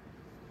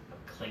 I'm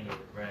clinging,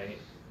 right,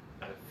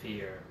 out of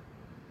fear.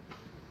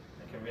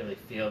 I can really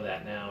feel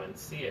that now and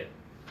see it,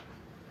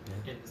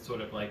 and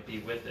sort of like be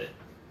with it.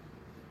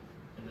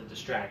 And the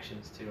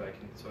distractions too, I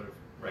can sort of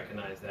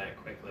recognize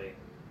that quickly.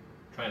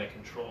 Trying to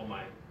control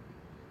my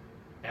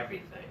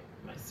everything,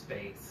 my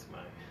space, my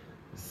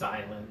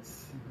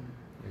silence.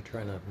 You're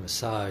trying to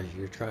massage,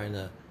 you're trying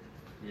to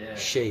Yeah.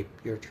 shape,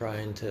 you're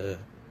trying to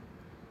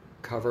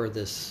cover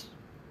this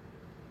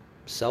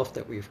self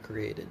that we've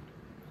created.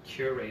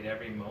 Curate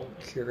every moment.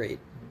 Curate.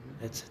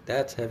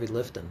 That's heavy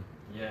lifting.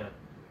 Yeah.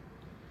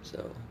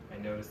 So I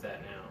notice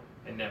that now.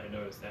 I never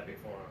noticed that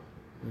before.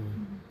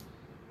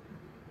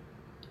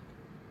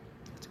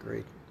 that's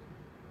great.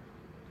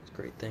 That's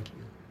great. Thank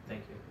you.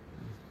 Thank you.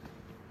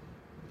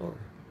 Laura.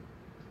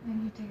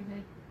 Thank you,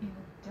 David. You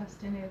know,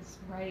 Justin is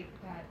right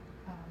that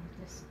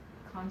this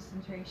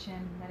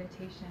concentration,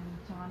 meditation,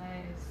 jhana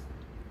is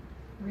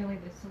really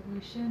the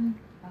solution,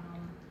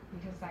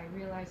 because I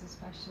realize,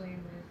 especially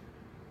with,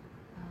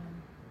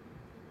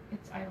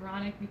 it's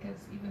ironic because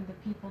even the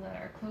people that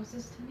are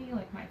closest to me,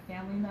 like my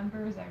family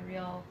members, I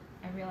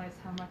realize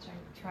how much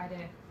I try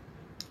to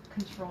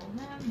control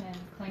them and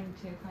cling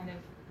to kind of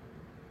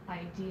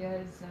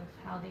ideas of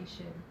how they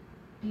should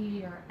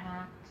be or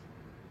act,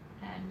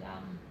 and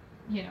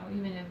you know,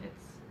 even if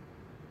it's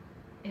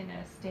in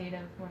a state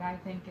of what I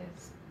think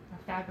is a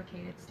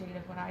fabricated state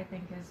of what I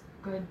think is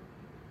good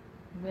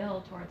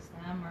will towards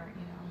them, or,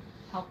 you know,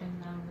 helping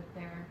them with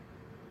their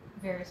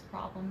various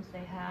problems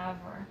they have,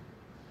 or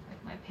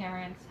like my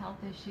parents'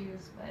 health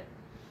issues. But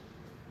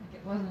like,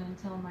 it wasn't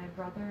until my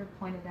brother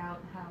pointed out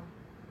how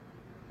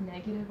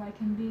negative I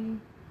can be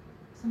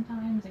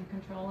sometimes and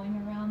controlling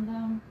around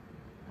them,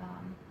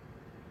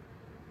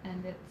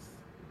 and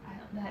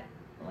that,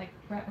 like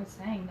Brett was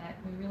saying, that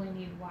we really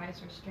need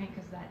wise restraint,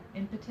 because that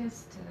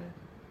impetus to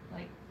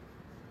like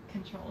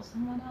control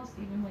someone else,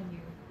 even when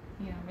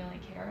you know, really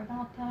care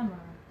about them,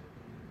 or,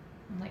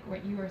 and like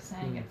what you were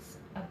saying, it's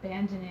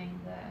abandoning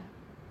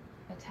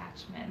the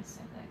attachments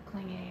and the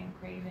clinging and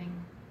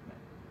craving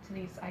to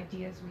these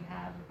ideas we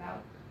have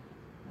about,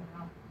 you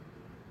know,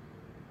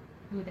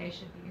 who they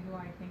should be, who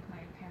I think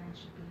my parents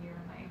should be,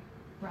 or my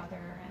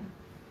brother. And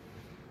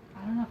I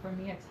don't know, for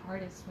me it's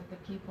hardest with the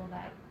people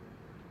that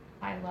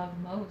I love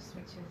most,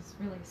 which is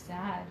really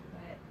sad,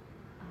 but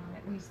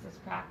at least this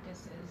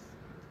practice is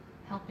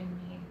helping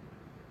me,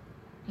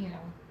 you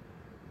know,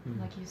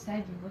 like you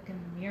said, you look in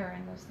the mirror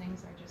and those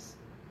things are just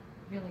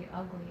really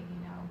ugly, you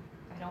know.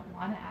 I don't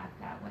want to act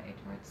that way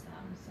towards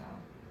them, so,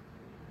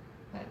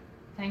 but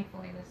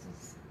thankfully this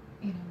is,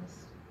 you know,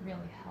 this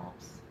really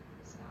helps,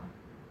 so.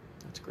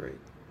 That's great.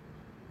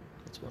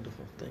 That's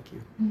wonderful. Thank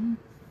you.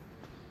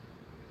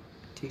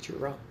 Teacher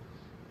Ron.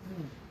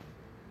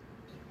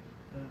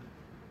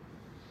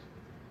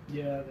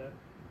 Yeah, that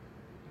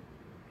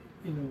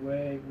in a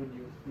way, when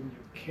you're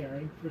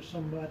caring for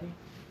somebody,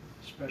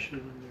 especially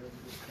when they're your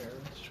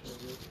parents or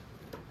with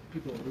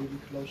people really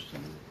close to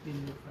you in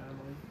your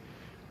family,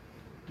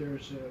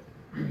 there's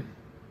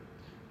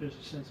a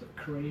sense of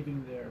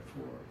craving there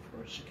for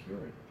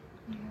security.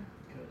 Yeah.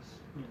 Because,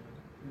 you know,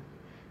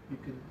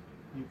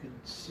 you can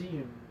see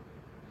him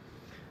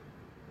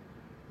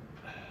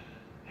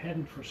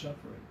heading for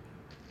suffering,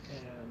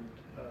 and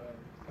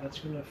that's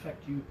going to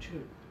affect you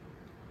too.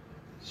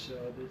 So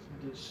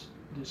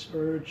this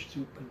urge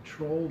to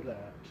control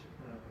that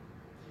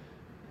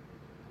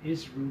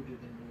is rooted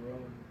in your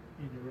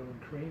own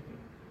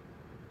craving,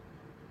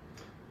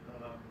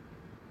 and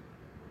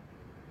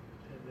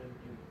then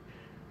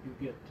you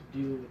get to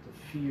deal with the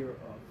fear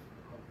of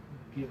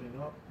giving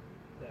up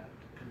that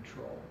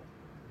control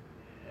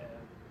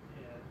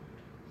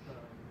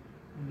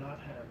and not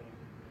having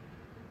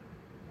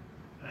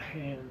a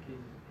hand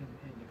in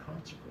the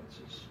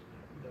consequences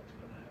that's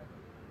going to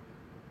happen.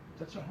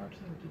 That's a hard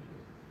thing to do.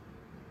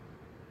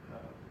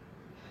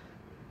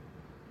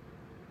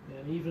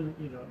 And even,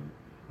 you know,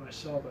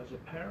 myself as a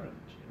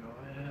parent, you know,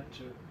 I had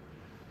to,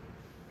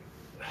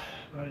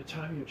 by the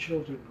time your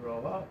children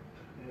grow up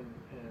and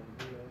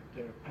you know,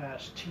 they're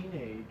past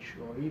teenage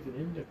or even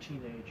in their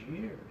teenage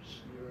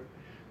years,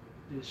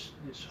 this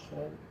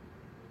whole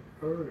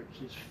urge,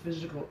 this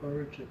physical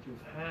urge that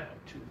you've had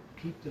to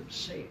keep them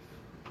safe,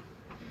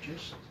 it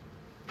just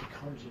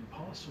becomes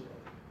impossible,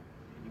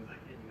 and you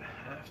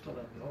have to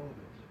let go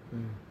of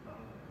it.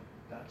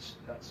 That's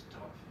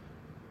tough,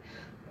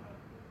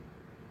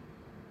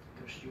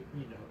 because you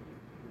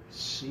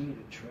see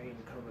the train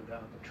coming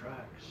down the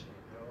tracks,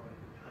 you know,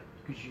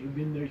 because you've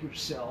been there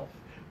yourself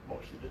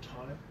most of the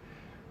time,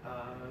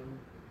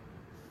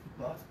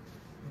 but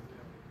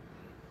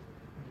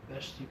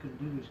best you can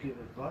do is give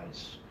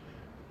advice,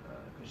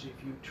 because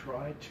if you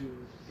try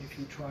to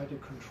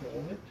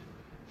control it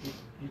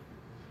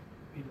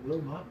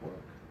will not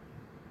work.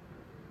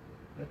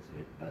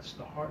 That's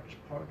the hardest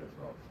part of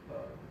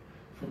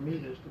for me.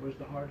 This was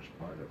the hardest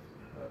part of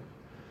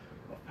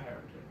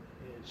parenting,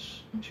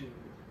 is to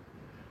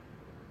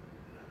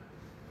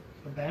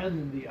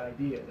abandon the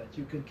idea that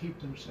you can keep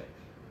them safe.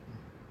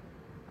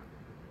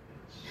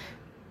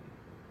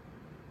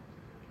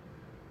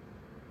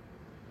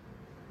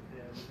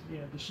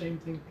 And the same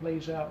thing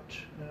plays out,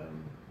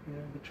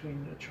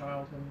 between a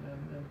child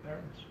and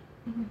parents.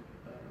 Mm-hmm.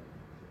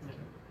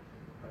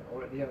 I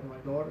already have my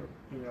daughter,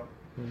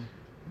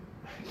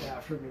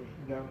 after me,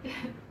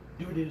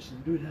 do this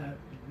and do that,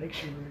 and make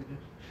sure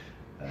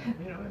that,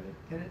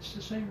 and it's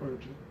the same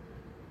urge.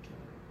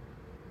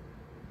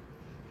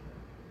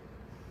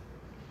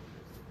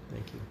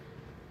 Thank you.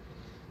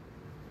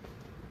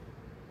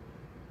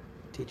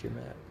 Teacher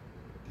Matt.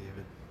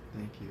 David,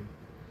 thank you.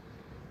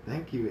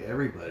 Thank you,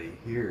 everybody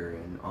here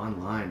and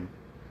online.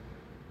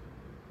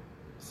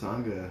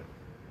 Sangha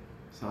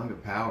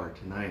power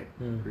tonight.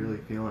 Mm-hmm. Really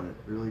feeling it.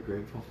 Really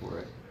grateful for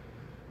it.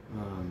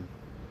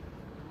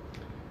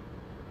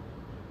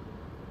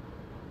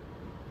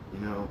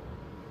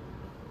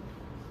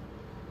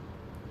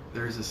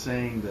 There's a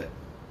saying that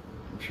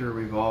I'm sure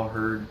we've all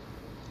heard.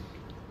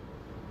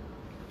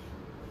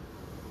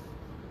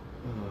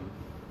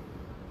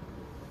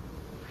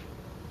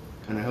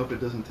 And I hope it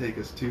doesn't take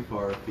us too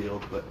far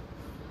afield, but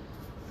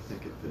I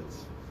think it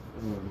fits.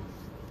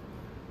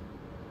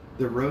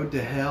 The road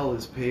to hell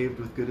is paved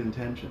with good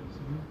intentions.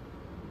 Mm-hmm.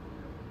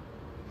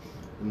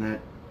 And that,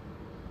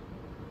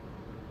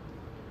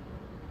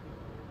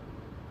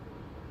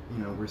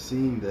 we're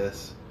seeing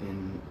this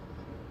in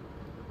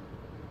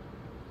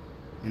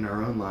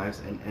our own lives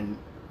and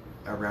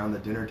around the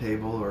dinner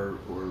table or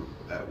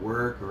at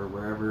work or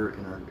wherever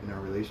in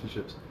our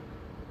relationships.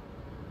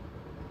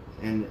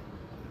 And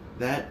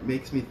that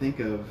makes me think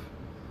of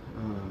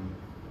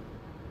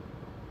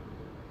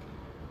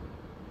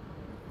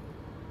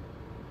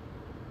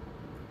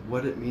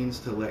what it means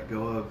to let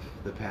go of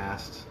the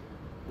past,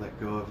 let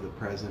go of the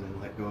present,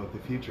 and let go of the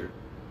future.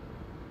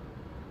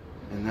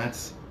 And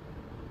that's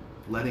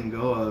letting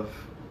go of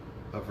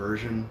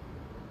aversion,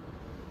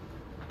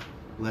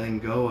 letting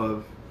go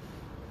of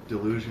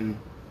delusion,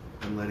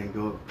 and letting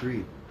go of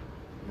greed.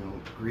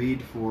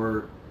 Greed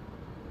for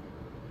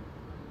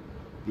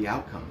the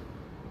outcome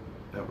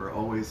that we're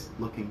always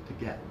looking to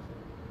get.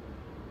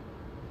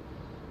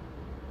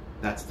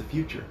 That's the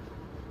future.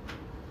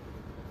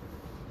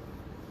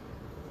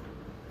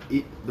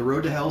 The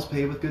road to hell is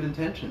paved with good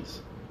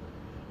intentions.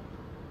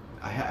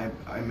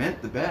 I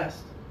meant the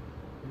best,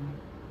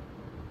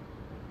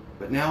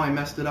 but now I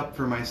messed it up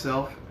for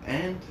myself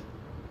and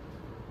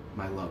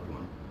my loved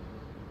one.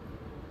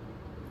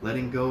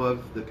 Letting go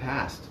of the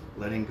past,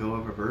 letting go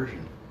of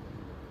aversion.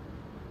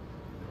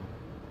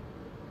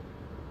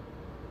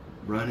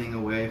 Running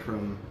away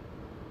from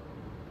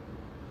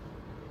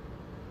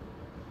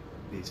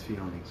these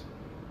feelings.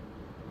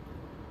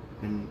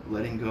 And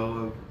letting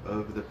go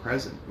of the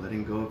present,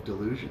 letting go of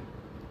delusion.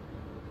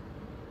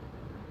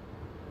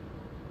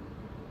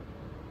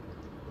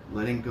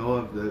 Letting go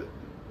of the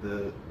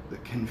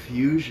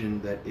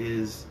confusion that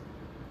is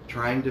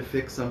trying to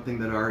fix something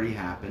that already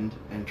happened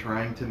and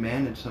trying to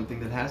manage something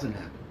that hasn't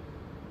happened.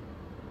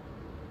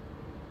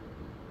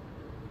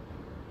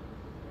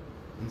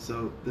 And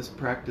so this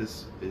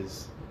practice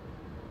is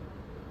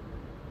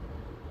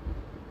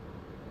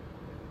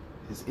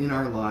in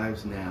our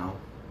lives now.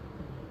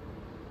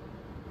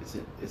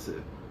 It's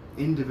an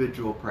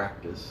individual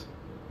practice.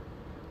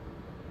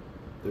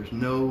 There's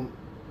no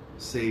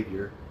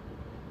savior.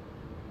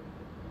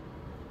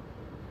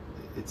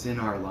 It's in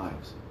our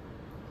lives.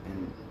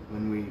 And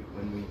when we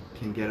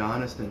can get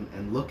honest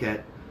and look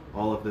at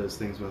all of those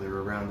things, whether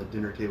around the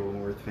dinner table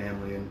when we're with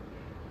family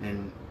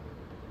and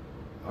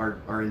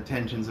our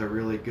intentions are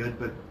really good,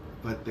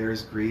 but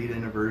there's greed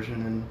and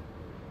aversion and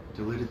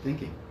deluded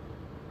thinking.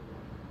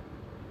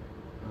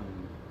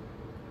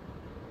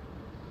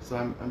 So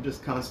I'm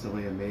just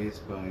constantly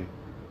amazed by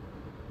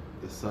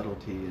the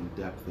subtlety and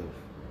depth of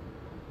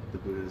the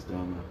Buddha's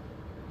Dhamma.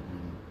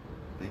 And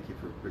thank you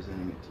for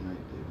presenting it tonight,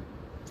 David.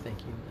 Thank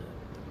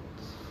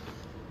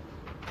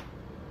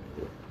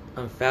you.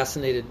 I'm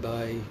fascinated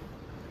by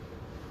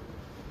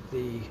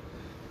the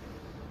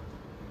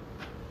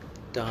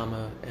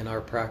Dhamma and our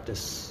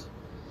practice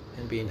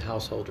in being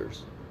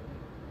householders.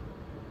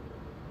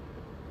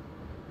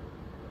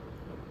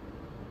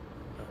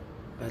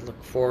 I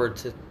look forward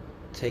to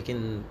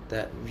taking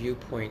that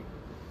viewpoint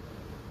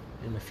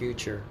in the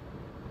future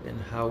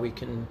and how we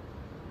can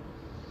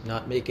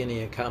not make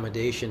any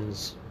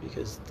accommodations,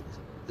 because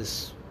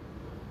this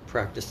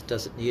practice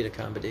doesn't need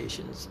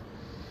accommodations,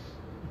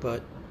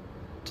 but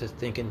to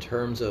think in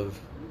terms of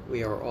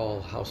we are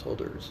all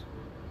householders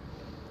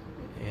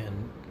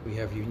and we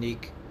have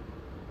unique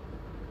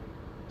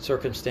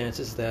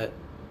circumstances that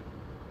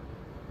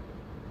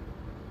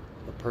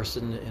a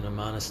person in a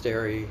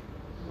monastery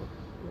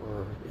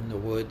or in the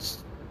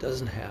woods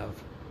doesn't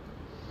have.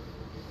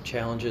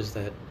 challenges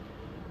that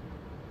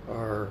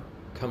are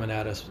coming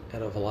at us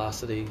at a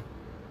velocity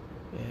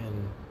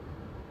and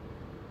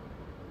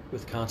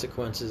with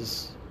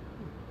consequences,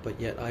 but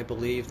yet I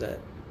believe that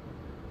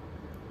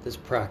this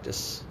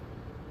practice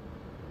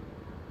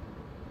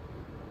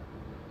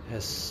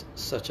has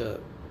such a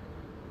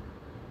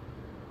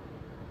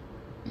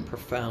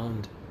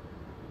profound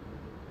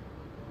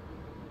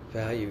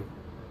value.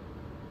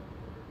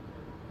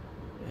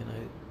 And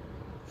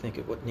I think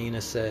of what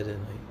Nina said,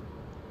 and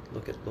I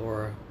look at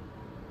Laura,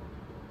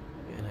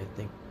 and I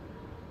think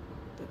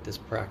that this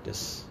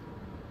practice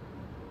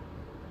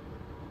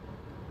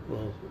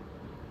will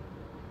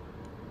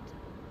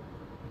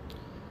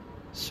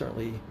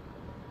certainly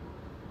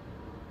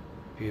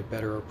be a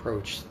better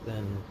approach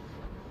than,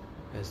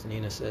 as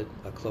Nina said,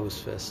 a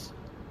closed fist.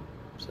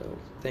 So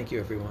thank you,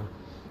 everyone.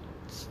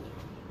 It's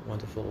a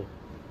wonderful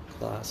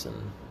class and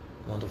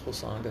wonderful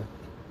Sangha.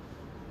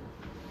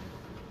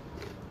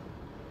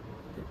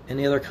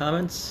 Any other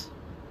comments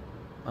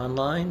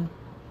online?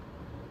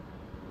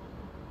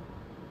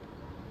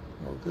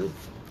 Well, good.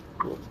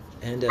 We'll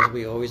end as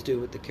we always do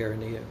with the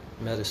Karaniya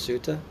Metta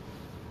Sutta.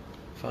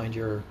 Find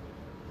your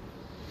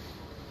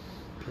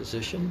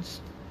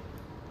positions.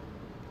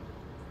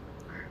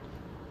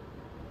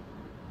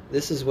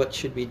 This is what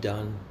should be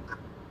done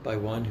by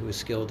one who is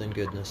skilled in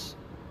goodness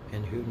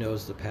and who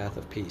knows the path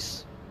of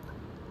peace.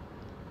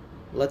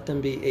 Let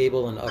them be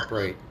able and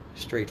upright,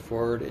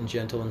 straightforward and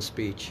gentle in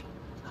speech,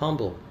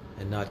 humble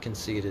and not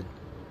conceited,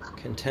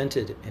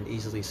 contented and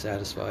easily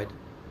satisfied,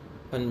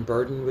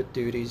 unburdened with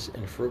duties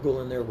and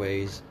frugal in their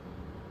ways,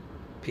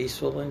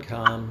 peaceful and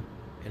calm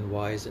and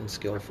wise and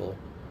skillful,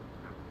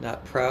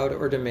 not proud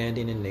or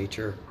demanding in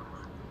nature.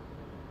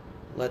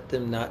 Let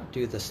them not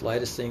do the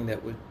slightest thing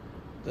that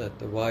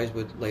the wise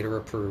would later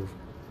approve.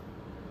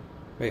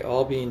 May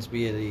all beings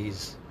be at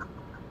ease,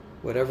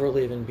 whatever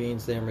living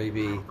beings there may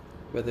be,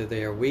 whether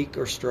they are weak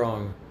or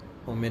strong,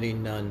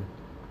 omitting none,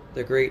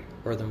 the great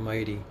or the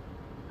mighty,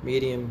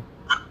 medium,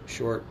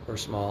 short or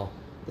small,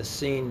 the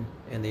seen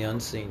and the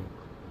unseen,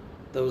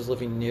 those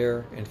living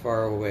near and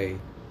far away,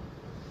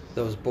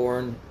 those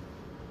born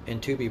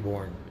and to be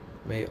born,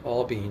 may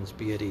all beings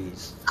be at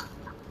ease.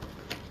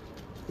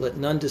 Let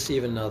none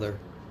deceive another,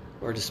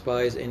 or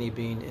despise any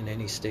being in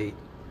any state.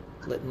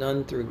 Let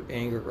none through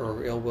anger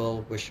or ill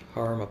will wish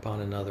harm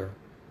upon another.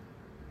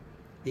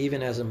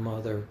 Even as a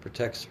mother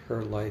protects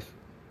her life,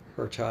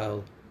 her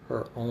child,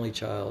 her only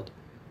child,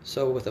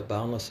 so with a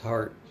boundless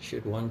heart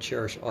should one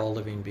cherish all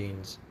living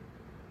beings,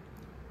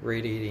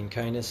 radiating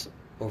kindness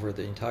over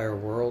the entire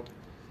world,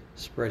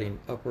 spreading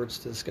upwards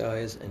to the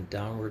skies and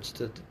downwards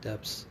to the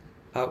depths,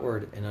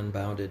 outward and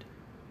unbounded,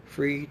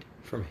 freed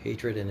from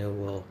hatred and ill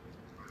will.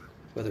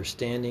 Whether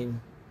standing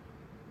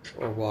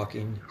or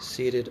walking,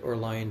 seated or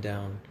lying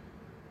down,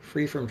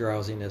 free from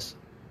drowsiness,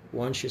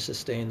 one should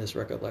sustain this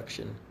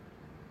recollection.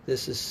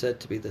 This is said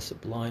to be the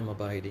sublime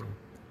abiding.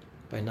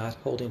 By not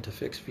holding to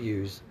fixed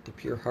views, the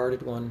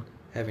pure-hearted one,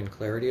 having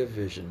clarity of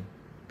vision,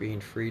 being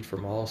freed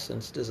from all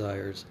sense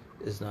desires,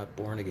 is not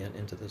born again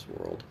into this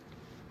world.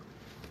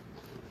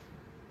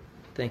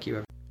 Thank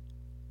you.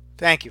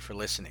 Thank you for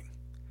listening.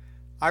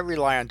 I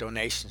rely on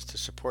donations to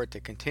support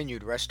the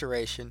continued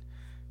restoration,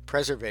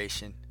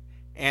 preservation,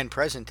 and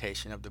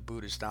presentation of the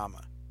Buddha's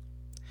Dhamma.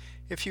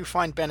 If you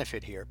find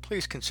benefit here,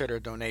 please consider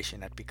a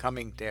donation at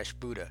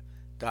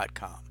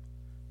becoming-buddha.com.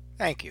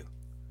 Thank you.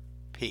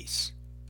 Peace.